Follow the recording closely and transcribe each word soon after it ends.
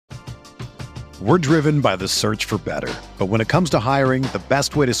We're driven by the search for better. But when it comes to hiring, the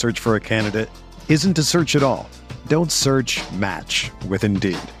best way to search for a candidate isn't to search at all. Don't search, match with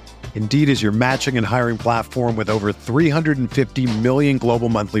Indeed. Indeed is your matching and hiring platform with over 350 million global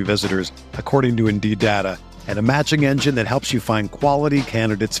monthly visitors, according to Indeed data, and a matching engine that helps you find quality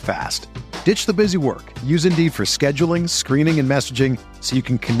candidates fast. Ditch the busy work. Use Indeed for scheduling, screening, and messaging so you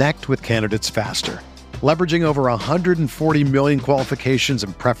can connect with candidates faster. Leveraging over 140 million qualifications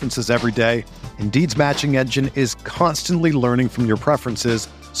and preferences every day, Indeed's matching engine is constantly learning from your preferences,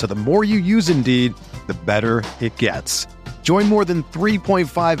 so the more you use Indeed, the better it gets. Join more than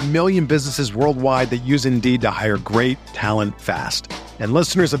 3.5 million businesses worldwide that use Indeed to hire great talent fast. And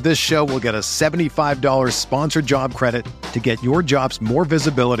listeners of this show will get a $75 sponsored job credit to get your jobs more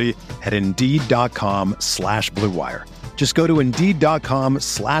visibility at Indeed.com/Blue Wire. Just go to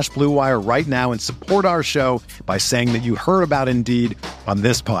Indeed.com/Blue Wire right now and support our show by saying that you heard about Indeed on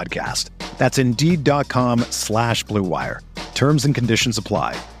this podcast. That's Indeed.com/Blue Wire. Terms and conditions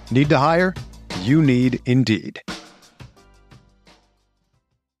apply. Need to hire? You need Indeed.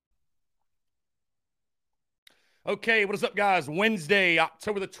 Okay, what is up, guys? Wednesday,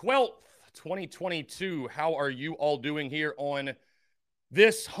 October the 12th, 2022. How are you all doing here on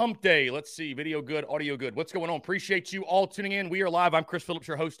this hump day? Let's see. Video good, audio good. What's going on? Appreciate you all tuning in. We are live. I'm Chris Phillips,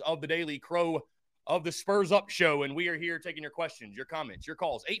 your host of the Daily Crow of the Spurs Up Show, and we are here taking your questions, your comments, your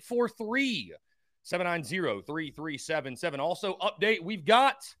calls. 843-790-3377. Also, update, we've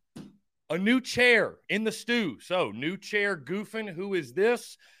got a new chair in the stew. So, new chair goofing. Who is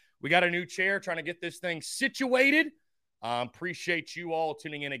this? We got a new chair trying to get this thing situated. Appreciate you all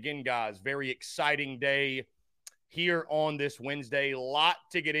tuning in again, guys. Very exciting day here on this Wednesday. A lot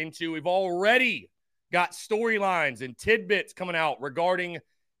to get into. We've already got storylines and tidbits coming out regarding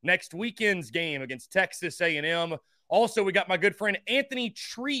next weekend's game against Texas A&M. Also, we got my good friend Anthony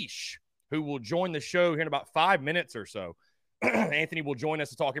Treesh, who will join the show here in about 5 minutes or so. Anthony will join us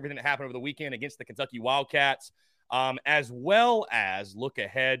to talk everything that happened over the weekend against the Kentucky Wildcats. As well as look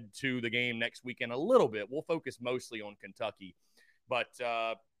ahead to the game next weekend a little bit. We'll focus mostly on Kentucky, but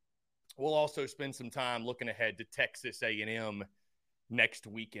we'll also spend some time looking ahead to Texas A&M next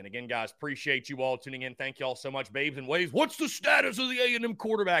weekend. Again, guys, appreciate you all tuning in. Thank you all so much, babes and waves. What's the status of the A&M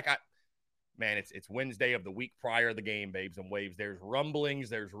quarterback? Man, it's Wednesday of the week prior to the game, babes and waves. There's rumblings,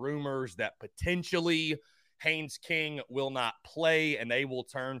 there's rumors that potentially Haynes King will not play, and they will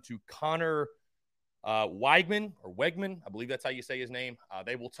turn to Connor Weigman, I believe that's how you say his name.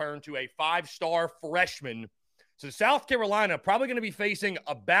 They will turn to a 5-star freshman. So South Carolina probably going to be facing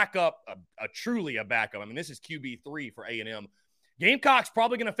a backup, truly a backup. I mean, this is QB3 for A&M. Gamecocks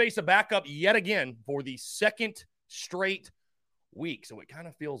probably going to face a backup yet again for the second straight week. So it kind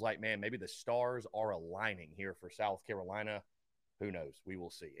of feels like, man, maybe the stars are aligning here for South Carolina. Who knows? We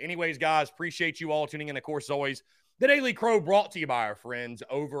will see. Anyways, guys, appreciate you all tuning in. Of course, as always, the Daily Crow brought to you by our friends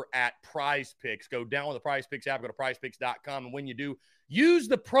over at Prize Picks. Go download the Prize Picks app, go to prizepicks.com, and when you do, use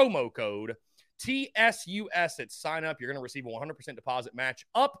the promo code TSUS at sign up. You're going to receive a 100% deposit match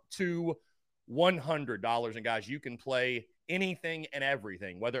up to $100. And guys, you can play anything and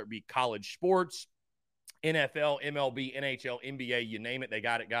everything, whether it be college sports, NFL, MLB, NHL, NBA, you name it, they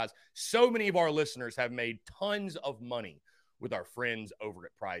got it, guys. So many of our listeners have made tons of money with our friends over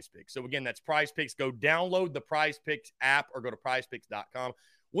at Prize Picks. So again, that's Prize Picks. Go download the Prize Picks app or go to prizepicks.com.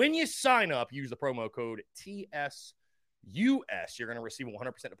 When you sign up, use the promo code TSUS. You're going to receive a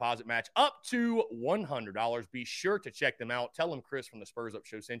 100% deposit match up to $100. Be sure to check them out. Tell them Chris from the Spurs Up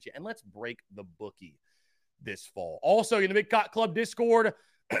Show sent you, and let's break the bookie this fall. Also, in the Big Cock Club Discord,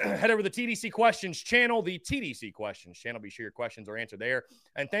 head over to the TDC Questions channel, the TDC Questions channel. Be sure your questions are answered there.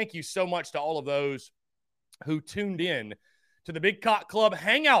 And thank you so much to all of those who tuned in to the Big Cock Club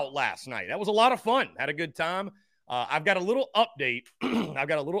Hangout last night. That was a lot of fun. Had a good time. I've got a little update. I've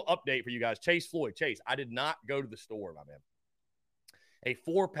got a little update for you guys. Chase Floyd. Chase, I did not go to the store, my man. A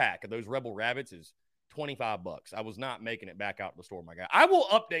 4-pack of those Rebel Rabbits is $25. I was not making it back out to the store, my guy. I will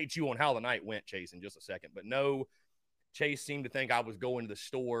update you on how the night went, Chase, in just a second. But no, Chase seemed to think I was going to the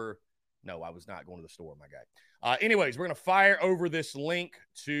store. No, I was not going to the store, my guy. Anyways, we're going to fire over this link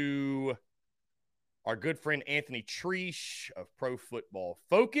to our good friend Anthony Treesh of Pro Football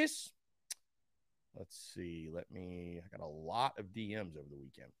Focus. Let's see. I got a lot of DMs over the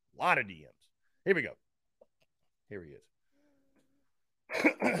weekend. A lot of DMs. Here we go. Here he is.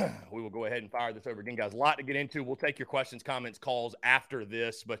 We will go ahead and fire this over again, guys. A lot to get into. We'll take your questions, comments, calls after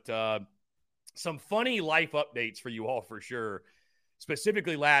this, but some funny life updates for you all for sure.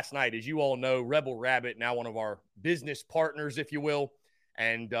 Specifically last night, as you all know, Rebel Rabbit, now one of our business partners, if you will.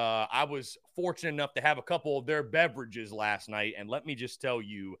 And I was fortunate enough to have a couple of their beverages last night. And let me just tell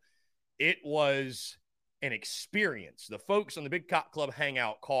you, it was an experience. The folks on the Big Cock Club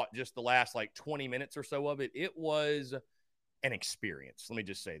Hangout caught just the last like 20 minutes or so of it. It was an experience. Let me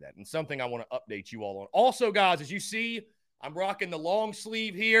just say that. And something I want to update you all on. Also, guys, as you see, I'm rocking the long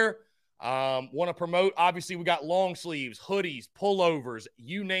sleeve here. Want to promote, obviously, we got long sleeves, hoodies, pullovers,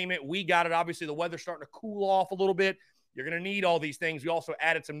 you name it. We got it. Obviously, the weather's starting to cool off a little bit. You're going to need all these things. We also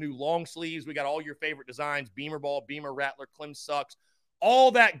added some new long sleeves. We got all your favorite designs, Beamer Ball, Beamer Rattler, Clem Sucks,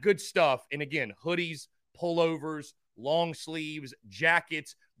 all that good stuff. And again, hoodies, pullovers, long sleeves,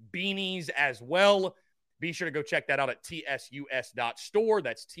 jackets, beanies as well. Be sure to go check that out at tsus.store.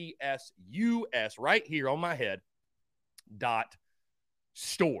 That's TSUS right here on my head.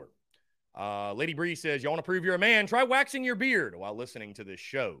 .store. Lady Bree says, you want to prove you're a man? Try waxing your beard while listening to this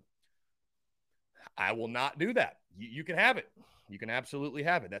show. I will not do that. You can have it. You can absolutely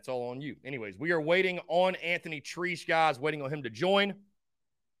have it. That's all on you. Anyways, we are waiting on Anthony Treese, guys, waiting on him to join.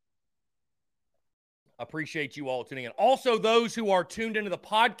 Appreciate you all tuning in. Also, those who are tuned into the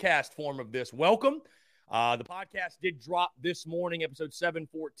podcast form of this, welcome. The podcast did drop this morning, episode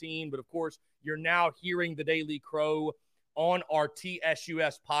 714, but of course, you're now hearing the Daily Crow on our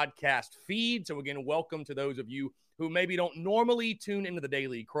TSUS podcast feed. So again, welcome to those of you who maybe don't normally tune into the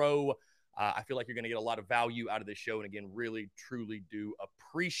Daily Crow. I feel like you're going to get a lot of value out of this show. And again, really, truly do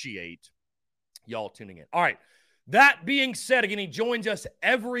appreciate y'all tuning in. All right. That being said, again, he joins us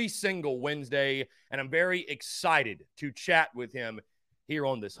every single Wednesday, and I'm very excited to chat with him here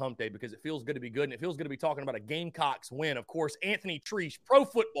on this hump day because it feels good to be good, and it feels good to be talking about a Gamecocks win. Of course, Anthony Treese, Pro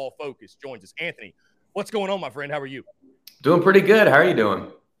Football Focus, joins us. Anthony, what's going on, my friend? How are you? Doing pretty good. How are you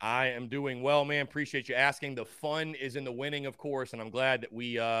doing? I am doing well, man. Appreciate you asking. The fun is in the winning, of course, and I'm glad that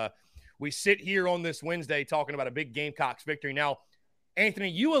we sit here on this Wednesday talking about a big Gamecocks victory. Now, Anthony,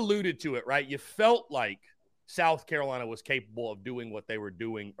 you alluded to it, right? You felt like South Carolina was capable of doing what they were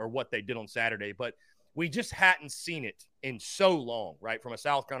doing or what they did on Saturday, but we just hadn't seen it in so long, right? From a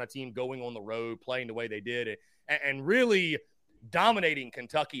South Carolina team going on the road, playing the way they did, and really dominating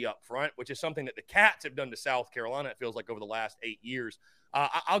Kentucky up front, which is something that the Cats have done to South Carolina, it feels like, over the last 8 years.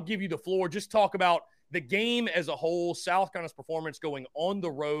 I'll give you the floor. Just talk about the game as a whole, South Carolina's performance going on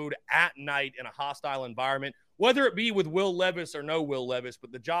the road at night in a hostile environment, whether it be with Will Levis or no Will Levis,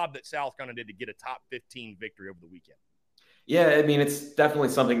 but the job that South Carolina did to get a top 15 victory over the weekend. Yeah, I mean, it's definitely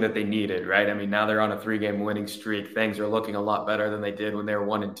something that they needed, right? I mean, now they're on a 3-game winning streak. Things are looking a lot better than they did when they were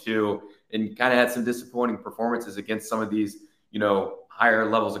 1-2, and kind of had some disappointing performances against some of these, higher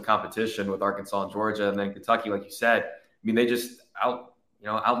levels of competition with Arkansas and Georgia. And then Kentucky, like you said, I mean, they just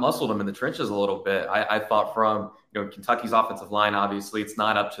outmuscled them in the trenches a little bit. I thought from, Kentucky's offensive line, obviously it's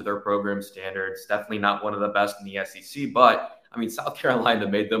not up to their program standards, definitely not one of the best in the SEC, but I mean, South Carolina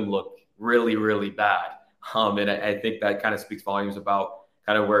made them look really, really bad. And I think that kind of speaks volumes about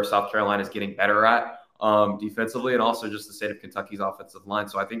kind of where South Carolina is getting better at defensively, and also just the state of Kentucky's offensive line.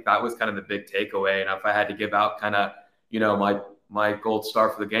 So I think that was kind of the big takeaway. And if I had to give out kind of, my gold star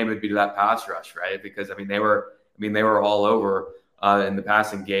for the game, would be that pass rush, right? Because they were all over in the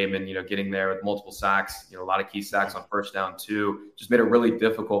passing game, and getting there with multiple sacks, a lot of key sacks on first down too, just made it really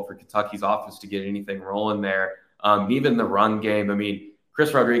difficult for Kentucky's offense to get anything rolling there. Even the run game,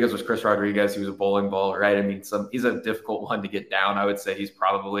 Chris Rodriguez was Chris Rodriguez. He was a bowling ball, right? He's a difficult one to get down. I would say he's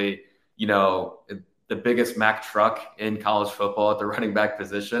probably, the biggest Mack truck in college football at the running back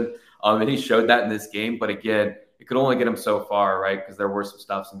position. And he showed that in this game. But again, it could only get him so far, right? Because there were some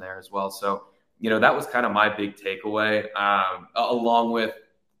stuffs in there as well. So, that was kind of my big takeaway, along with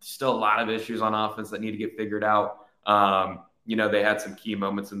still a lot of issues on offense that need to get figured out. They had some key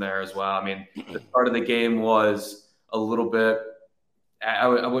moments in there as well. The start of the game was a little bit, I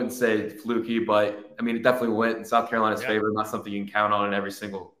wouldn't say fluky, but it definitely went in South Carolina's favor. Not something you can count on in every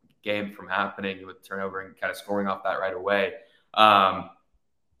single game from happening with turnover and kind of scoring off that right away.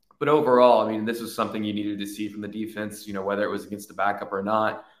 But overall, this was something you needed to see from the defense, whether it was against the backup or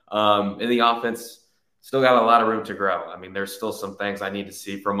not. And the offense still got a lot of room to grow. There's still some things I need to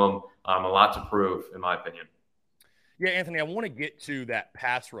see from them. A lot to prove, in my opinion. Yeah, Anthony, I want to get to that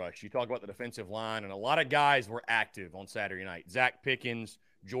pass rush. You talk about the defensive line, and a lot of guys were active on Saturday night. Zach Pickens,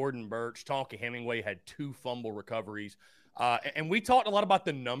 Jordan Burch, Tonka Hemingway had 2 fumble recoveries. And we talked a lot about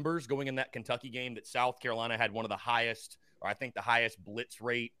the numbers going in that Kentucky game, that South Carolina had one of the highest, or I think the highest blitz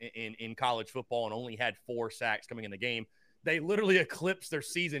rate in college football, and only had 4 sacks coming in the game. They literally eclipsed their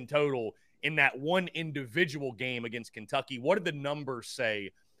season total in that one individual game against Kentucky. What did the numbers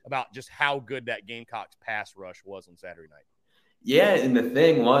say about just how good that Gamecocks pass rush was on Saturday night? Yeah, and the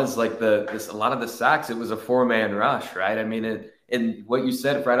thing was, like, a lot of the sacks, it was a 4-man rush, right? And what you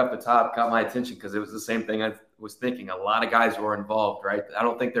said right off the top caught my attention, because it was the same thing was thinking. A lot of guys were involved, right? I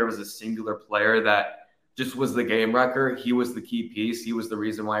don't think there was a singular player that just was the game wrecker. He was the key piece. He was the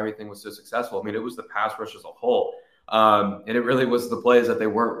reason why everything was so successful. I mean, it was the pass rush as a whole. And it really was the plays that they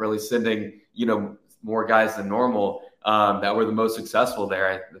weren't really sending, more guys than normal that were the most successful there.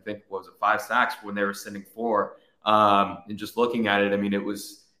 I think, what was it, 5 sacks when they were sending 4. And just looking at it, I mean, it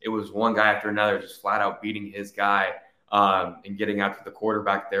was one guy after another just flat out beating his guy and getting out to the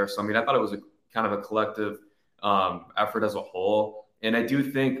quarterback there. So, I mean, I thought it was a kind of a collective effort as a whole. And I do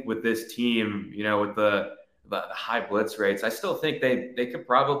think with this team, with the high blitz rates, I still think they could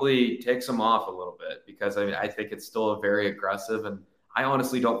probably take some off a little bit, because I think it's still a very aggressive, and I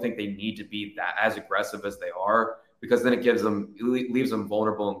honestly don't think they need to be that as aggressive as they are, because then it leaves them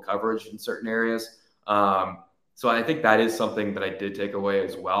vulnerable in coverage in certain areas. So I think that is something that I did take away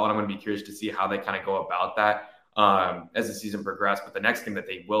as well. And I'm going to be curious to see how they kind of go about that as the season progresses. But the next thing that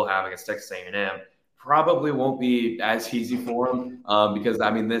they will have against Texas A&M probably won't be as easy for them because,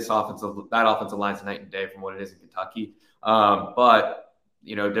 I mean, that offensive line's night and day from what it is in Kentucky. But,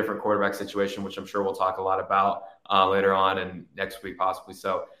 different quarterback situation, which I'm sure we'll talk a lot about later on and next week possibly.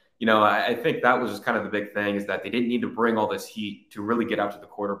 So, I think that was just kind of the big thing, is that they didn't need to bring all this heat to really get out to the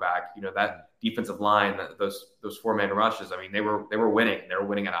quarterback. That defensive line, those 4-man rushes, I mean, they were winning. They were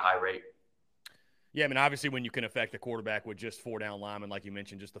winning at a high rate. Yeah, I mean, obviously when you can affect the quarterback with just 4 down linemen, like you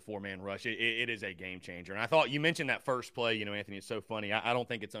mentioned, just the 4-man rush, it is a game changer. And I thought you mentioned that first play, Anthony, it's so funny. I don't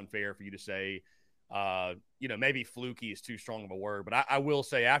think it's unfair for you to say, maybe fluky is too strong of a word, but I will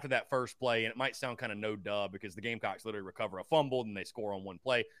say after that first play, and it might sound kind of no dub because the Gamecocks literally recover a fumble and they score on one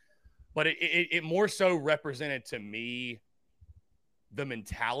play, but it more so represented to me the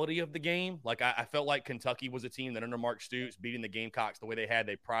mentality of the game. Like I felt like Kentucky was a team that under Mark Stoops beating the Gamecocks the way they had,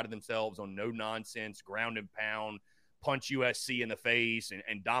 they prided themselves on no nonsense, ground and pound, punch USC in the face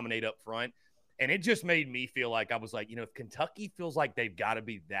and dominate up front. And it just made me feel like I was like, if Kentucky feels like they've got to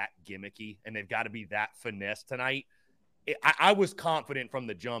be that gimmicky and they've got to be that finesse tonight, I was confident from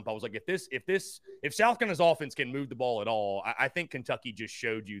the jump. I was like, if South Carolina's offense can move the ball at all, I think Kentucky just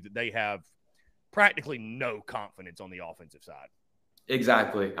showed you that they have practically no confidence on the offensive side.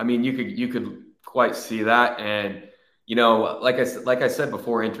 Exactly. I mean, you could quite see that. And, like I said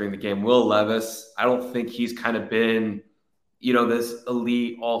before entering the game, Will Levis, I don't think he's kind of been, this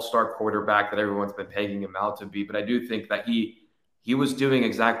elite all-star quarterback that everyone's been pegging him out to be. But I do think that he was doing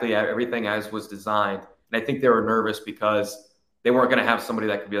exactly everything as was designed. And I think they were nervous because they weren't going to have somebody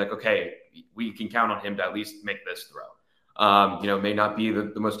that could be like, okay, we can count on him to at least make this throw. May not be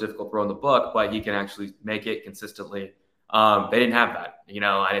the most difficult throw in the book, but he can actually make it consistently. They didn't have that, and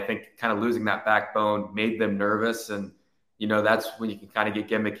I think kind of losing that backbone made them nervous. And, that's when you can kind of get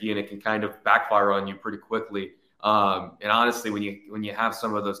gimmicky and it can kind of backfire on you pretty quickly. And honestly, when you have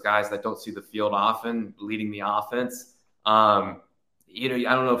some of those guys that don't see the field often leading the offense, I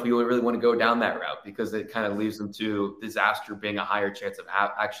don't know if you really want to go down that route, because it kind of leaves them to disaster being a higher chance of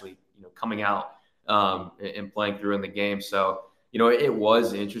actually, coming out and playing through in the game. So, it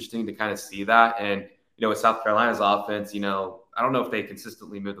was interesting to kind of see that. And, with South Carolina's offense, I don't know if they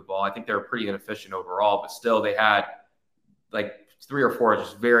consistently moved the ball. I think they were pretty inefficient overall, but still they had like 3 or 4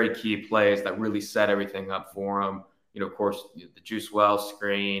 just very key plays that really set everything up for them. Of course, the Juice Wells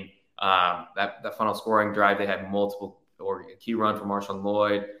screen, that final scoring drive, they had multiple, or a key run from Marshawn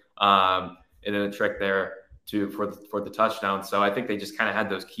Lloyd, and then a trick there for the touchdown. So I think they just kind of had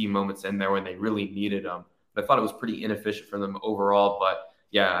those key moments in there when they really needed them. But I thought it was pretty inefficient for them overall. But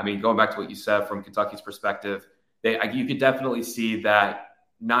yeah, I mean, going back to what you said from Kentucky's perspective, you could definitely see that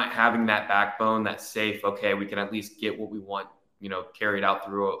not having that backbone, that safe, okay, we can at least get what we want, carried out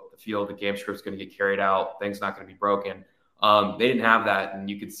through the field. The game script's going to get carried out. Things not going to be broken. They didn't have that, and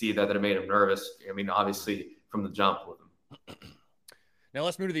you could see that it made them nervous. I mean, obviously, from the jump with them. Now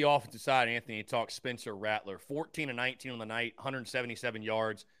let's move to the offensive side, Anthony. Talk Spencer Rattler, 14-19 on the night, 177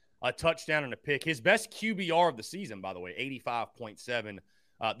 yards, a touchdown and a pick. His best QBR of the season, by the way, 85.7.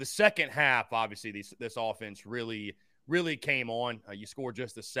 The second half, obviously, this offense really came on. You scored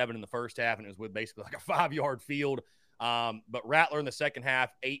just the 7 in the first half, and it was with basically like a 5-yard field. But Rattler in the second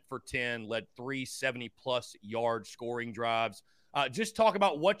half, 8 for 10, led 3 70-plus yard scoring drives. Just talk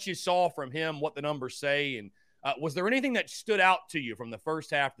about what you saw from him, what the numbers say, and was there anything that stood out to you from the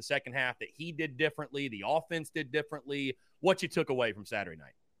first half, the second half, that he did differently, the offense did differently, what you took away from Saturday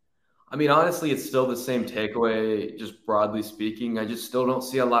night? I mean, honestly, it's still the same takeaway, just broadly speaking. I just still don't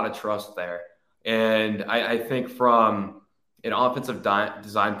see a lot of trust there. And I think from an offensive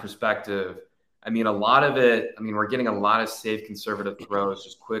design perspective, I mean, a lot of it, I mean, we're getting a lot of safe, conservative throws,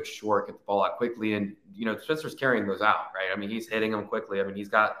 just quick, short, get the ball out quickly. And, Spencer's carrying those out, right? I mean, he's hitting them quickly. I mean, he's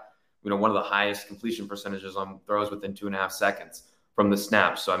got one of the highest completion percentages on throws within 2.5 seconds from the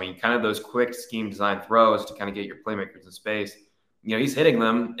snap. So, I mean, kind of those quick scheme design throws to kind of get your playmakers in space. He's hitting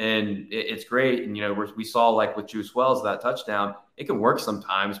them, and it's great. And, we saw, like with Juice Wells, that touchdown, it can work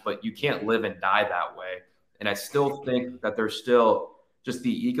sometimes, but you can't live and die that way. And I still think that there's still just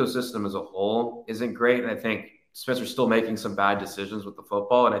the ecosystem as a whole isn't great. And I think Spencer's still making some bad decisions with the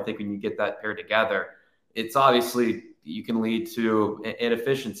football. And I think when you get that paired together, it's obviously you can lead to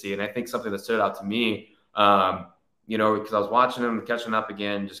inefficiency. And I think something that stood out to me, because I was watching him, catching up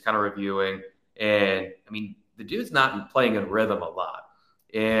again, just kind of reviewing. And I mean, the dude's not playing in rhythm a lot.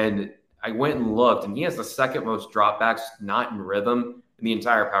 And I went and looked, and he has the second most dropbacks not in rhythm in the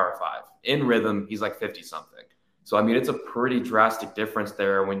entire Power Five. In rhythm, he's like 50 something. So, I mean, it's a pretty drastic difference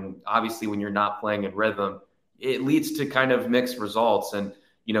there when you're not playing in rhythm, it leads to kind of mixed results. And,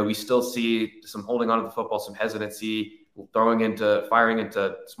 we still see some holding on to the football, some hesitancy, firing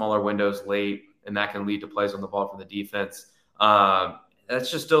into smaller windows late, and that can lead to plays on the ball from the defense. That's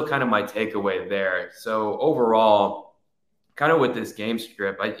just still kind of my takeaway there. So overall, kind of with this game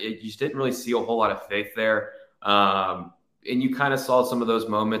script, you just didn't really see a whole lot of faith there. And you kind of saw some of those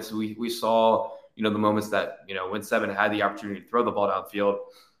moments. We saw, the moments that, when Seven had the opportunity to throw the ball downfield,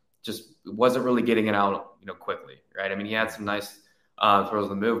 just wasn't really getting it out, quickly, right? I mean, he had some nice throws on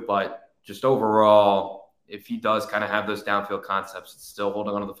the move, but just overall, if he does kind of have those downfield concepts, it's still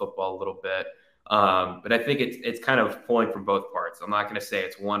holding onto the football a little bit. But I think it's kind of pulling from both parts. I'm not going to say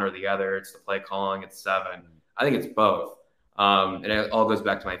it's one or the other. It's the play calling. It's Seven. I think it's both. And it all goes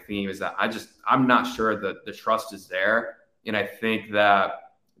back to my theme is that I'm not sure that the trust is there. And I think that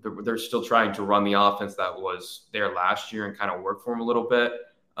they're still trying to run the offense that was there last year and kind of work for him a little bit.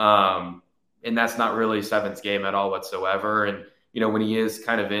 And that's not really Seven's game at all whatsoever. And, when he is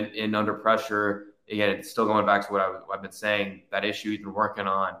kind of in under pressure, again, it's still going back to what I've been saying, that issue he's been working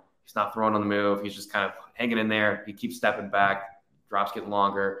on. He's not throwing on the move. He's just kind of hanging in there. He keeps stepping back, drops getting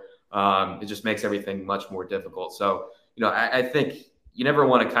longer. It just makes everything much more difficult. So, I think you never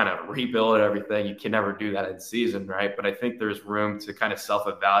want to kind of rebuild everything. You can never do that in season, right? But I think there's room to kind of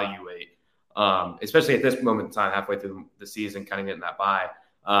self-evaluate, especially at this moment in time, halfway through the season, kind of getting that bye.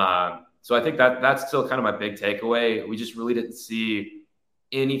 So I think that's still kind of my big takeaway. We just really didn't see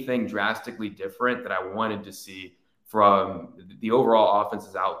anything drastically different that I wanted to see from the overall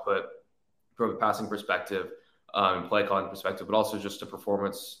offense's output from a passing perspective, play calling perspective, but also just a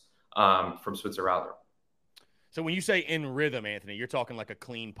performance from Spencer Rattler. So when you say in rhythm, Anthony, you're talking like a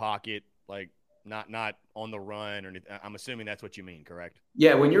clean pocket, like not on the run, or anything. I'm assuming that's what you mean, correct?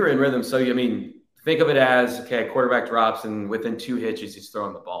 Yeah, when you're in rhythm. So, think of it as, okay, quarterback drops, and within 2 hitches, he's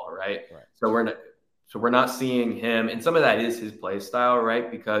throwing the ball, right? So we're not seeing him, and some of that is his play style,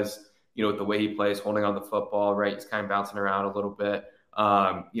 right? Because, with the way he plays, holding on the football, right? He's kind of bouncing around a little bit.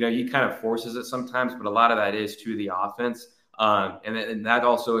 He kind of forces it sometimes, but a lot of that is to the offense. And that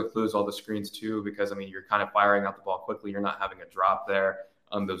also includes all the screens too, because, you're kind of firing out the ball quickly. You're not having a drop there.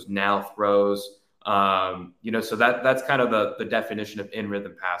 Those now throws, so that's kind of the definition of in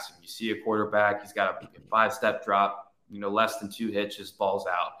rhythm passing. You see a quarterback, he's got a 5-step drop, less than 2 hitches, balls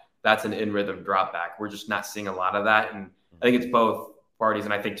out. That's an in rhythm drop back. We're just not seeing a lot of that. And I think it's both parties.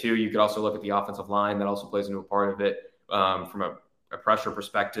 And I think too, you could also look at the offensive line that also plays into a part of it from a pressure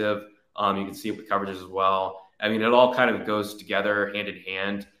perspective. You can see it with coverages as well. It all kind of goes together hand in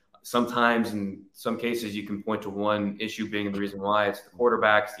hand. Sometimes in some cases you can point to one issue being the reason why. It's the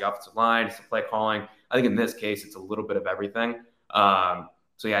quarterbacks, the offensive line, it's the play calling. I think in this case, it's a little bit of everything.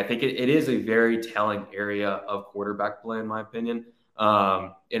 So yeah, I think it is a very telling area of quarterback play, in my opinion.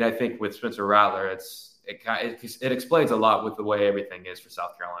 And I think with Spencer Rattler, it explains a lot with the way everything is for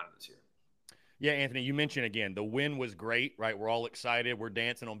South Carolina this year. Yeah, Anthony, you mentioned again, the win was great, right? We're all excited. We're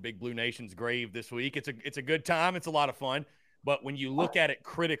dancing on Big Blue Nation's grave this week. It's a good time. It's a lot of fun. But when you look at it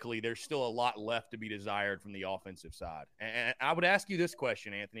critically, there's still a lot left to be desired from the offensive side. And I would ask you this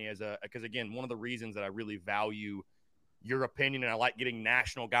question, Anthony, because, again, one of the reasons that I really value your opinion and I like getting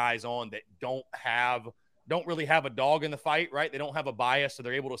national guys on that don't really have a dog in the fight, right? They don't have a bias, so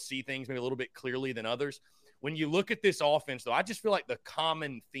they're able to see things maybe a little bit clearly than others. When you look at this offense, though, I just feel like the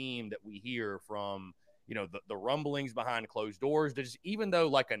common theme that we hear from, the rumblings behind closed doors, even though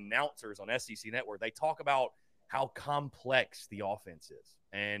like announcers on SEC Network, they talk about how complex the offense is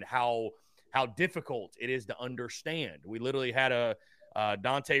and how difficult it is to understand. We literally had a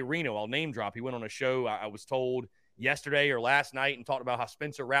Dante Reno, I'll name drop. He went on a show, I was told yesterday or last night, and talked about how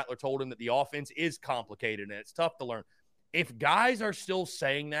Spencer Rattler told him that the offense is complicated and it's tough to learn. If guys are still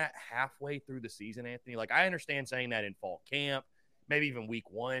saying that halfway through the season, Anthony, like I understand saying that in fall camp, maybe even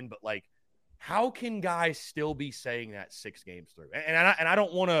week 1, but like how can guys still be saying that 6 games through? And I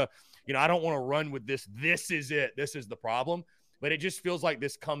don't want to I don't want to run with this. This is it. This is the problem. But it just feels like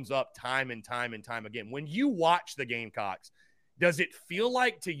this comes up time and time and time again. When you watch the Gamecocks, does it feel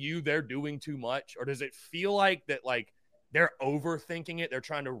like to you they're doing too much? Or does it feel like that, like, they're overthinking it? They're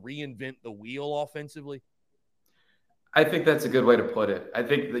trying to reinvent the wheel offensively? I think that's a good way to put it. I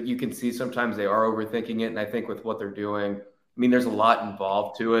think that you can see sometimes they are overthinking it. And I think with what they're doing, there's a lot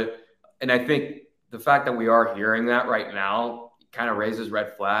involved to it. And I think the fact that we are hearing that right now kind of raises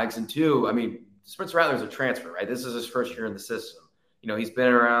red flags. And two, Spencer Rattler's a transfer, right? This is his first year in the system. He's been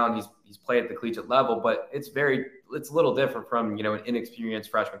around, he's played at the collegiate level, but it's a little different from, an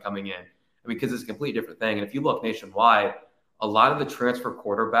inexperienced freshman coming in. Because it's a completely different thing. And if you look nationwide, a lot of the transfer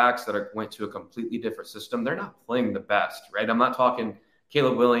quarterbacks that went to a completely different system, they're not playing the best, right? I'm not talking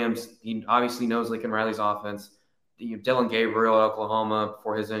Caleb Williams. He obviously knows Lincoln Riley's offense. Dylan Gabriel at Oklahoma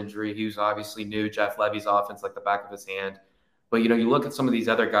before his injury, he was obviously knew Jeff Levy's offense like the back of his hand. But, you look at some of these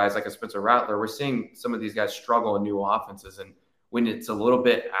other guys like a Spencer Rattler, we're seeing some of these guys struggle in new offenses. And when it's a little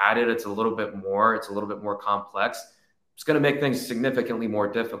bit added, it's a little bit more complex. It's going to make things significantly more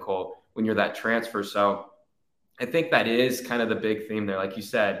difficult when you're that transfer. So I think that is kind of the big theme there. Like you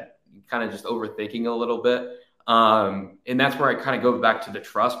said, kind of just overthinking a little bit. And that's where I kind of go back to the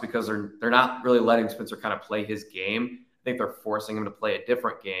trust, because they're not really letting Spencer kind of play his game. I think they're forcing him to play a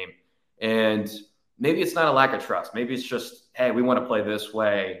different game. And maybe it's not a lack of trust. Maybe it's just, hey, we want to play this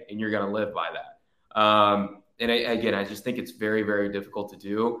way and you're going to live by that. And I just think it's very, very difficult to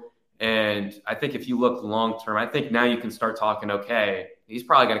do. And I think if you look long-term, I think now you can start talking, okay, he's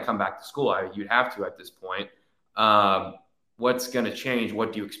probably going to come back to school. You'd have to at this point. What's going to change?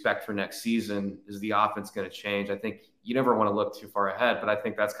 What do you expect for next season? Is the offense going to change? I think you never want to look too far ahead, but I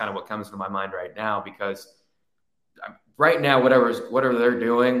think that's kind of what comes to my mind right now, because right now, whatever they're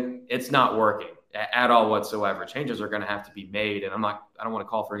doing, it's not working at all whatsoever. Changes are going to have to be made. And I don't want to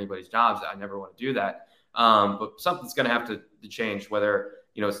call for anybody's jobs. I never want to do that. But something's going to have to change, whether,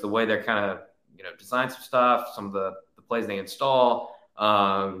 it's the way they're kind of, design some stuff, some of the plays they install,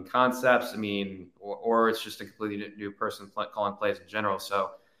 concepts, or it's just a completely new person calling plays in general.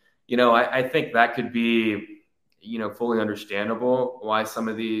 So, I think that could be, fully understandable why some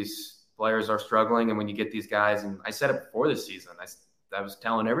of these players are struggling. And when you get these guys, and I said it before the season, I was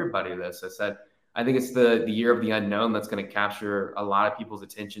telling everybody this, I said, I think it's the year of the unknown that's going to capture a lot of people's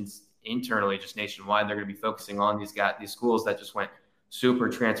attentions internally, just nationwide. They're going to be focusing on these schools that just went super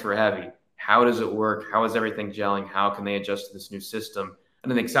transfer heavy. How does it work? How is everything gelling? How can they adjust to this new system?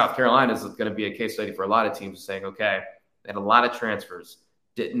 And I think South Carolina is going to be a case study for a lot of teams saying, okay, they had a lot of transfers,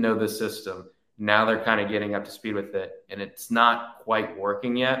 didn't know the system. Now they're kind of getting up to speed with it, and it's not quite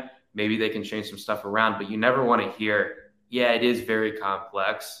working yet. Maybe they can change some stuff around, but you never want to hear, yeah, it is very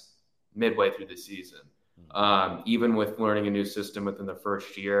complex midway through the season. Even with learning a new system within the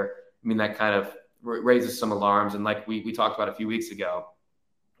first year, that kind of raises some alarms. And like we talked about a few weeks ago,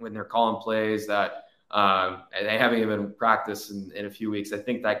 when they're calling plays that they haven't even practiced in a few weeks, I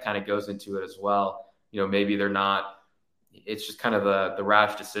think that kind of goes into it as well. Maybe they're not, it's just kind of the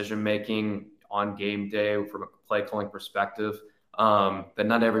rash decision-making on game day from a play calling perspective, that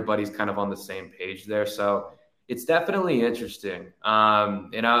not everybody's kind of on the same page there. So it's definitely interesting.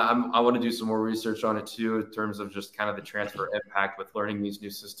 And I want to do some more research on it too, in terms of just kind of the transfer impact with learning these new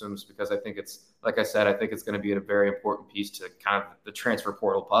systems, because I think it's, like I said, I think it's going to be a very important piece to kind of the transfer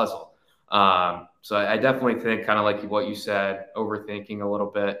portal puzzle. So I definitely think, kind of like what you said, overthinking a little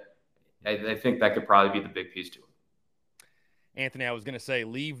bit. I think that could probably be the big piece to it. Anthony, I was going to say,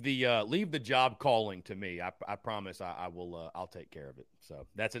 leave the job calling to me. I promise I will. I'll take care of it. So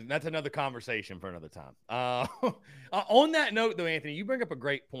that's another conversation for another time. On that note, though, Anthony, you bring up a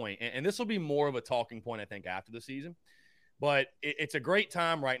great point, and this will be more of a talking point, I think, after the season. But it's a great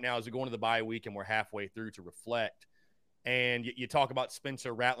time right now as we go into the bye week and we're halfway through to reflect. And you talk about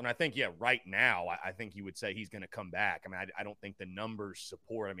Spencer Rattler, and I think, right now, I think you would say he's going to come back. I don't think the numbers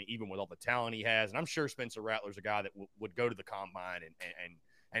support. Even with all the talent he has, and I'm sure Spencer Rattler's a guy that would go to the combine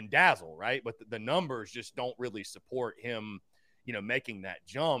and dazzle, right? But the numbers just don't really support him, making that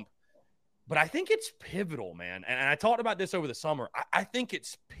jump. But I think it's pivotal, man. And I talked about this over the summer. I think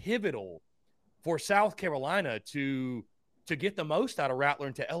it's pivotal for South Carolina to get the most out of Rattler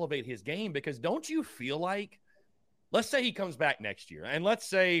and to elevate his game, because don't you feel like, let's say he comes back next year, and let's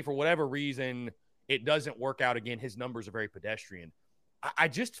say for whatever reason it doesn't work out again, his numbers are very pedestrian. I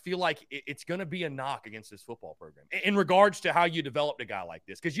just feel like it's going to be a knock against this football program in regards to how you developed a guy like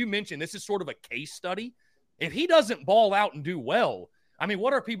this. Because you mentioned this is sort of a case study. If he doesn't ball out and do well,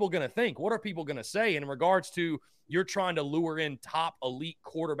 what are people going to think? What are people going to say in regards to you're trying to lure in top elite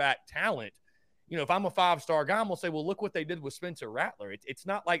quarterback talent? if I'm a 5-star guy, I'm going to say, well, look what they did with Spencer Rattler. It's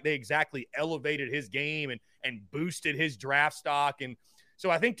not like they exactly elevated his game and boosted his draft stock. And so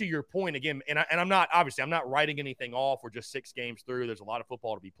I think to your point again, and I'm not writing anything off. We're just 6 games through. There's a lot of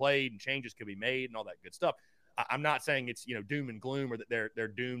football to be played and changes could be made and all that good stuff. I'm not saying it's, doom and gloom or that they're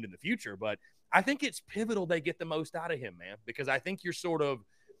doomed in the future, but I think it's pivotal they get the most out of him, man, because I think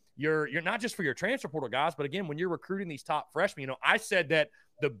you're not just for your transfer portal guys, but again, when you're recruiting these top freshmen, I said that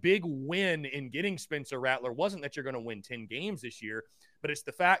the big win in getting Spencer Rattler wasn't that you're going to win 10 games this year, but it's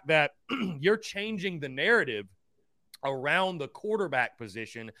the fact that you're changing the narrative around the quarterback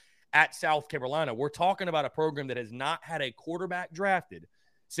position at South Carolina. We're talking about a program that has not had a quarterback drafted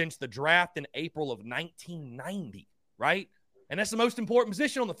since the draft in April of 1990, right? And that's the most important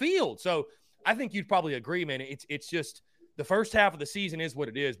position on the field. So I think you'd probably agree, man. It's just the first half of the season is what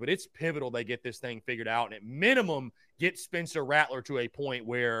it is, but it's pivotal they get this thing figured out and at minimum get Spencer Rattler to a point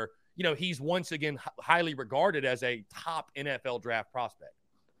where, he's once again highly regarded as a top NFL draft prospect.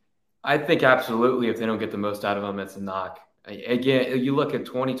 I think absolutely if they don't get the most out of him, it's a knock. Again, you look at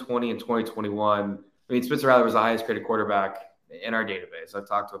 2020 and 2021, Spencer Rattler was the highest graded quarterback in our database. I've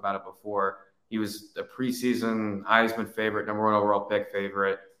talked about it before. He was a preseason Heisman favorite, number 1 overall pick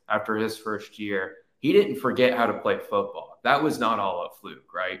favorite after his first year. He didn't forget how to play football. That was not all a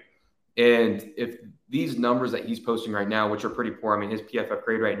fluke, right? And if these numbers that he's posting right now, which are pretty poor, his PFF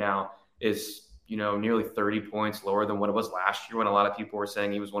grade right now is, nearly 30 points lower than what it was last year when a lot of people were saying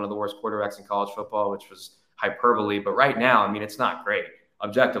he was one of the worst quarterbacks in college football, which was hyperbole. But right now, it's not great.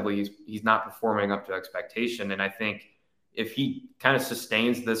 Objectively, he's not performing up to expectation. And I think if he kind of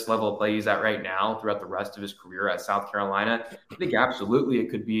sustains this level of play he's at right now throughout the rest of his career at South Carolina, I think absolutely it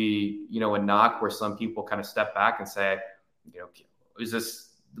could be, a knock where some people kind of step back and say, is this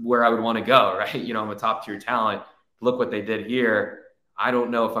where I would want to go, right? I'm a top tier talent. Look what they did here. I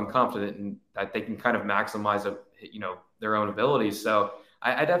don't know if I'm confident in that they can kind of maximize, their own abilities. So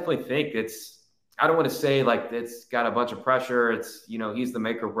I definitely think I don't want to say like it's got a bunch of pressure. It's, he's the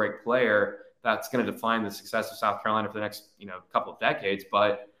make or break player that's going to define the success of South Carolina for the next, couple of decades.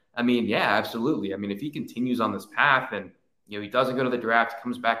 But yeah, absolutely. If he continues on this path and, he doesn't go to the draft,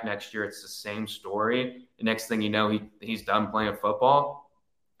 comes back next year, it's the same story. The next thing you know, he's done playing football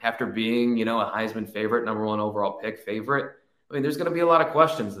after being, a Heisman favorite, number 1 overall pick favorite. There's going to be a lot of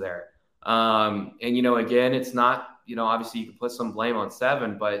questions there. And, again, it's not, obviously you can put some blame on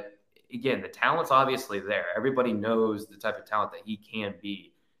 7, but again, the talent's obviously there. Everybody knows the type of talent that he can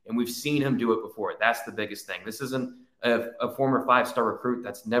be. And we've seen him do it before. That's the biggest thing. This isn't a former 5-star recruit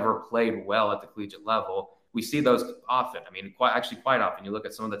that's never played well at the collegiate level. We see those often. Quite often. You look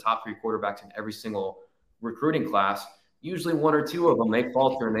at some of the top 3 quarterbacks in every single recruiting class, usually 1 or 2 of them, they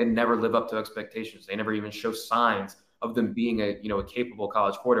falter and they never live up to expectations. They never even show signs of them being a capable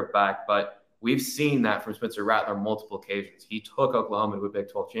college quarterback. But we've seen that from Spencer Rattler on multiple occasions. He took Oklahoma to a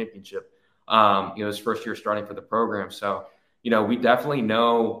Big 12 championship, his first year starting for the program. So, we definitely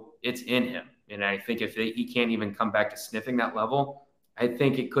know it's in him. And I think if he can't even come back to sniffing that level, I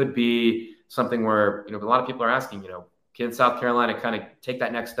think it could be something where, a lot of people are asking, can South Carolina kind of take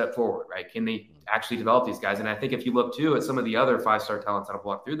that next step forward, right? Can they actually develop these guys? And I think if you look too at some of the other 5-star talents that have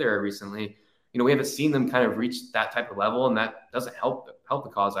walked through there recently, we haven't seen them kind of reach that type of level, and that doesn't help the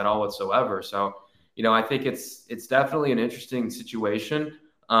cause at all whatsoever. So, I think it's definitely an interesting situation.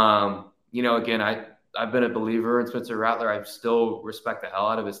 Again, I've been a believer in Spencer Rattler. I still respect the hell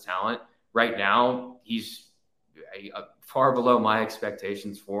out of his talent. Right now, he's far below my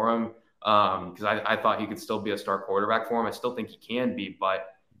expectations for him because I thought he could still be a star quarterback for him. I still think he can be,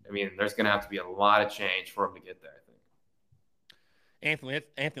 but there's going to have to be a lot of change for him to get there, I think.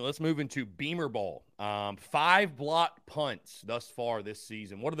 Anthony, let's move into Beamer Bowl. 5 blocked punts thus far this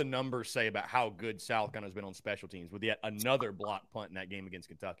season. What do the numbers say about how good South Carolina has been on special teams with yet another blocked punt in that game against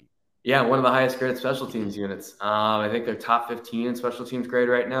Kentucky? Yeah, one of the highest graded special teams units. I think they're top 15 in special teams grade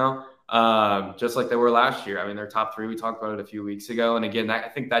right now, just like they were last year. They're top 3. We talked about it a few weeks ago. And again, I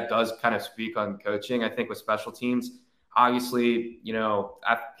think that does kind of speak on coaching. I think with special teams, obviously,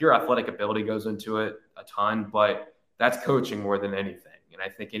 your athletic ability goes into it a ton, but that's coaching more than anything. And I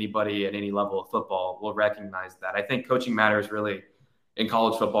think anybody at any level of football will recognize that. I think coaching matters really in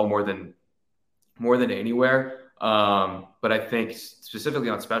college football more than anywhere. But I think specifically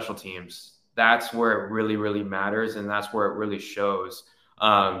on special teams, that's where it really, really matters. And that's where it really shows.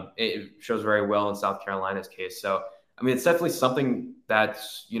 It shows very well in South Carolina's case. So, it's definitely something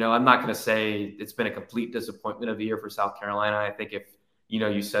that's, I'm not going to say it's been a complete disappointment of the year for South Carolina. I think if,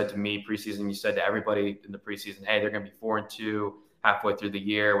 you said to me preseason, you said to everybody in the preseason, hey, they're going to be 4-2 halfway through the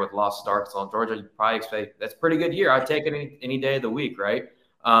year with lost starts on Georgia, you probably expect that's a pretty good year. I'd take it any day of the week, right?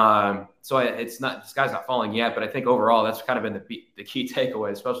 So it's not, the sky's not falling yet, but I think overall that's kind of been the key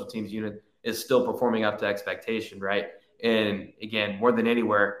takeaway. The special teams unit is still performing up to expectation, right? And again, more than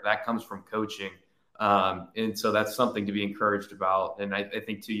anywhere, that comes from coaching. And so that's something to be encouraged about. And I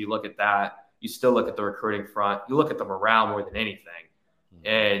think too, you look at that, you still look at the recruiting front, you look at the morale more than anything.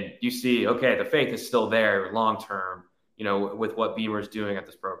 And you see, okay, the faith is still there long-term, with what Beamer's doing at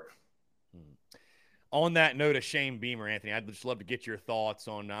this program. On that note of Shane Beamer, Anthony, I'd just love to get your thoughts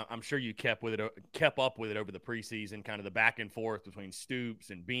on. I'm sure you kept up with it over the preseason, kind of the back and forth between Stoops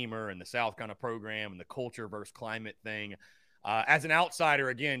and Beamer and the South kind of program and the culture versus climate thing. As an outsider,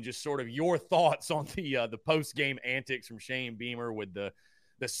 again, just sort of your thoughts on the post game antics from Shane Beamer with the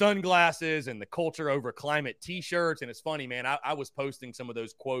sunglasses and the culture over climate T-shirts. And it's funny, man. I was posting some of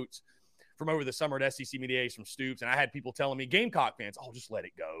those quotes from over the summer at SEC Media Days from Stoops, and I had people telling me, Gamecock fans, oh, just let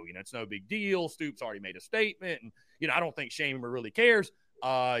it go. It's no big deal. Stoops already made a statement, and I don't think Shane really cares.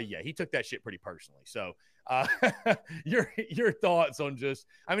 Yeah, he took that shit pretty personally. So, your thoughts on just,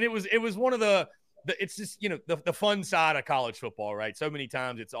 it was one of the it's just the fun side of college football, right? So many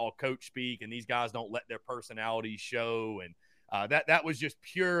times it's all coach speak, and these guys don't let their personalities show, and that was just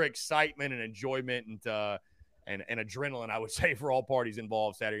pure excitement and enjoyment and adrenaline, I would say, for all parties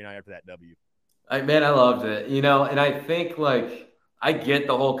involved Saturday night after that W. Man, I loved it, and I think I get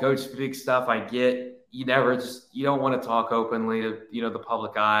the whole coach speak stuff. I get you don't want to talk openly to, the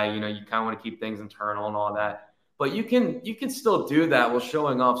public eye, you kind of want to keep things internal and all that, but you can still do that while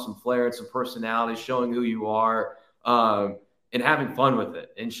showing off some flair and some personality, showing who you are, and having fun with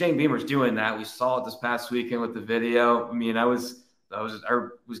it. And Shane Beamer's doing that. We saw it this past weekend with the video. I was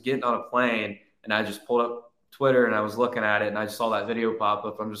getting on a plane and I just pulled up Twitter and I was looking at it and I just saw that video pop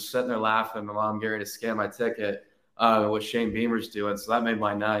up. I'm just sitting there laughing while I'm getting ready to scan my ticket, what Shane Beamer's doing. So that made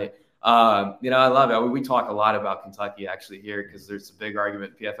my night. I love it. We talk a lot about Kentucky actually here because there's a big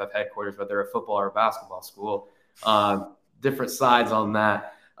argument at PFF headquarters whether they're a football or a basketball school. Different sides on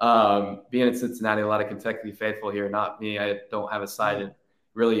that. Being in Cincinnati, a lot of Kentucky faithful here, not me. I don't have a side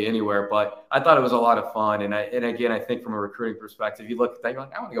really anywhere, but I thought it was a lot of fun. And again, I think from a recruiting perspective, you look at that, you're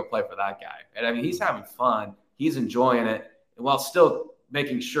like, I want to go play for that guy. And he's having fun. He's enjoying it while still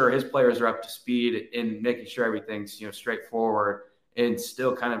making sure his players are up to speed and making sure everything's, straightforward and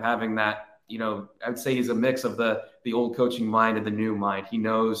still kind of having that, I would say he's a mix of the old coaching mind and the new mind. He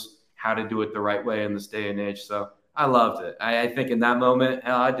knows how to do it the right way in this day and age. So I loved it. I think in that moment,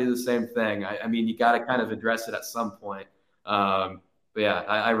 I'd do the same thing. You got to kind of address it at some point. But yeah,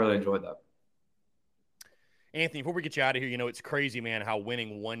 I really enjoyed that. Anthony, before we get you out of here, it's crazy, man, how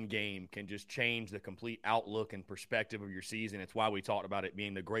winning one game can just change the complete outlook and perspective of your season. It's why we talked about it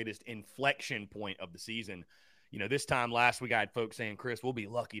being the greatest inflection point of the season. This time last week, I had folks saying, Chris, we'll be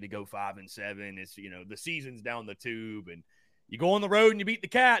lucky to go 5-7. It's, the season's down the tube, and you go on the road and you beat the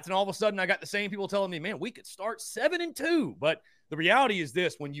Cats, and all of a sudden I got the same people telling me, man, we could start 7-2. But the reality is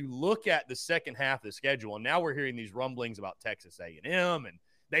this, when you look at the second half of the schedule, and now we're hearing these rumblings about Texas A&M, and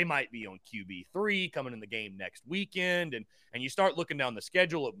they might be on QB3 coming in the game next weekend. And you start looking down the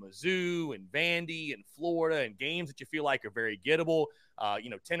schedule of Mizzou and Vandy and Florida and games that you feel like are very gettable.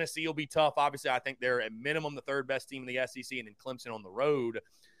 Tennessee will be tough. Obviously, I think they're at minimum the third best team in the SEC, and then Clemson on the road.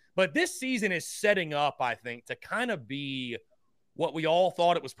 But this season is setting up, I think, to kind of be what we all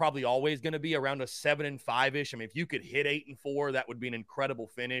thought it was probably always going to be, around a 7-5-ish. If you could hit 8-4, that would be an incredible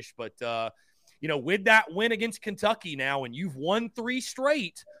finish. But, with that win against Kentucky now, and you've won 3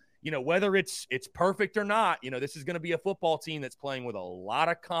 straight, whether it's perfect or not, this is going to be a football team that's playing with a lot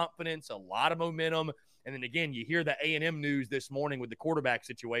of confidence, a lot of momentum. And then again, you hear the A&M news this morning with the quarterback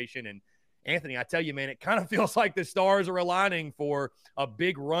situation. And Anthony, I tell you, man, it kind of feels like the stars are aligning for a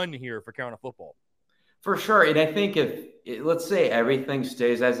big run here for Carolina football. For sure. And I think let's say everything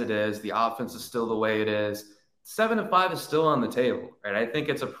stays as it is, the offense is still the way it is, 7-5 is still on the table, right? I think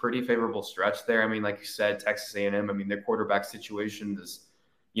it's a pretty favorable stretch there. Like you said, Texas A&M, their quarterback situation is,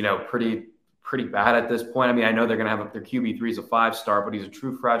 pretty bad at this point. I know they're going to have their QB3 is a 5-star, but he's a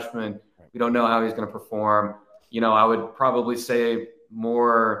true freshman. We don't know how he's going to perform. I would probably say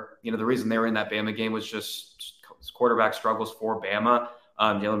more, the reason they were in that Bama game was just quarterback struggles for Bama.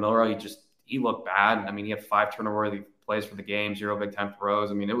 Jalen Milroe, he looked bad. He had 5 turnover-worthy plays for the game, 0 big-time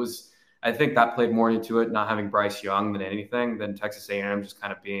throws. I think that played more into it, not having Bryce Young than anything, than Texas A&M just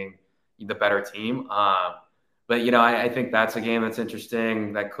kind of being the better team. But I think that's a game that's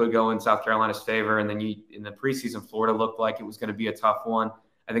interesting that could go in South Carolina's favor. And then in the preseason, Florida looked like it was going to be a tough one.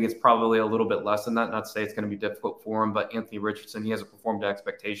 I think it's probably a little bit less than that. Not to say it's going to be difficult for him, but Anthony Richardson, he hasn't performed to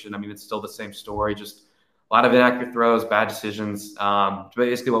expectation. It's still the same story, just a lot of inaccurate throws, bad decisions.